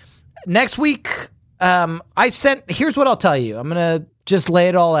 Yes. Next week, here's what I'll tell you. I'm going to just lay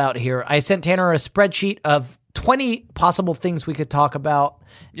it all out here. I sent Tanner a spreadsheet of 20 possible things we could talk about.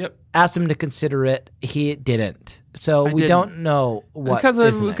 Yep. Asked him to consider it. He didn't. So we don't know what. Because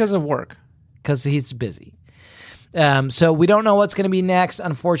of work. Because he's busy. So we don't know what's going to be next,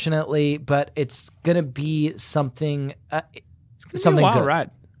 unfortunately, but it's going to be something. It's going to be a wild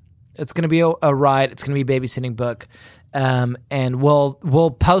ride. It's going to be a ride. It's going to be a babysitting book, and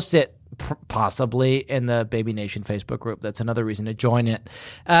we'll post it possibly in the Baby Nation Facebook group. That's another reason to join it.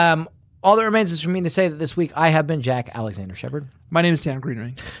 All that remains is for me to say that this week I have been Jack Alexander Shepard. My name is Tanner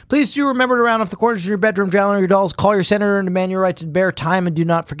Greenring. Please do remember to round off the corners of your bedroom, drown on your dolls, call your senator and demand your right to bear time, and do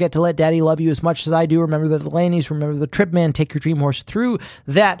not forget to let Daddy love you as much as I do. Remember the Delaney's, remember the Trip Man, take your dream horse through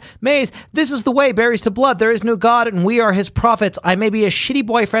that maze. This is the way, berries to blood. There is no God, and we are his prophets. I may be a shitty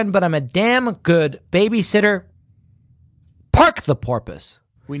boyfriend, but I'm a damn good babysitter. Park the porpoise.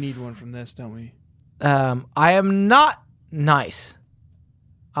 We need one from this, don't we? I am not nice.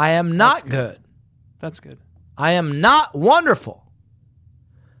 I am not good. That's good. I am not wonderful.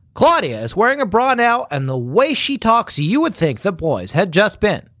 Claudia is wearing a bra now, and the way she talks, you would think the boys had just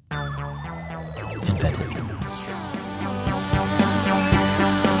been invented.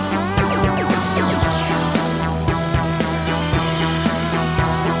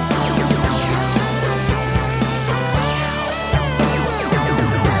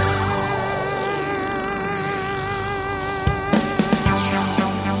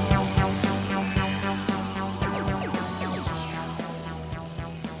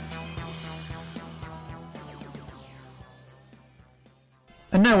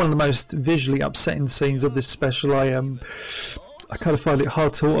 And now one of the most visually upsetting scenes of this special. I kind of find it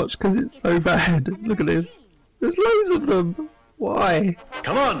hard to watch because it's so bad. Look at this. There's loads of them. Why?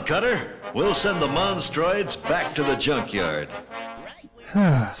 Come on, Cutter. We'll send the monstroids back to the junkyard.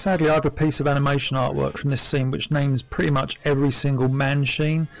 Sadly, I have a piece of animation artwork from this scene which names pretty much every single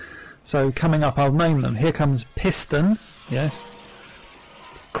man-sheen. So coming up, I'll name them. Here comes Piston. Yes.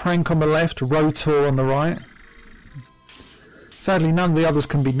 Crank on the left, Rotor on the right. Sadly, none of the others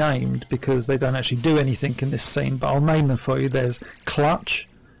can be named because they don't actually do anything in this scene, but I'll name them for you. There's Clutch,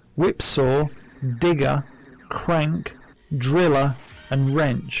 Whipsaw, Digger, Crank, Driller, and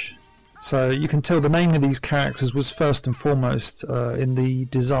Wrench. So you can tell the name of these characters was first and foremost in the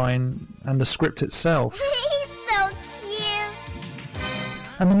design and the script itself. He's so cute.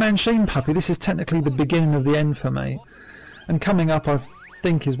 And the Man-Sheen puppy, this is technically the beginning of the end for me. And coming up, I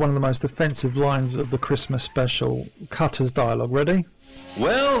think is one of the most offensive lines of the Christmas special. Cutter's dialogue. Ready?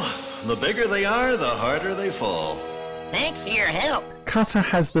 Well, the bigger they are, the harder they fall. Thanks for your help. Cutter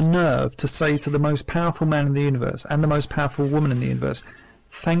has the nerve to say to the most powerful man in the universe and the most powerful woman in the universe,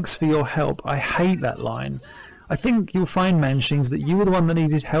 "Thanks for your help." I hate that line. I think you'll find, Man-Sheens, that you were the one that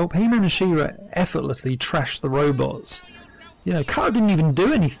needed help. He-Man and She-Ra effortlessly trashed the robots. You know, Cutter didn't even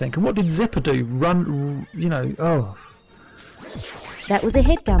do anything. And what did Zipper do? Run, you know, oh. That was a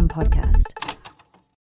HeadGum podcast.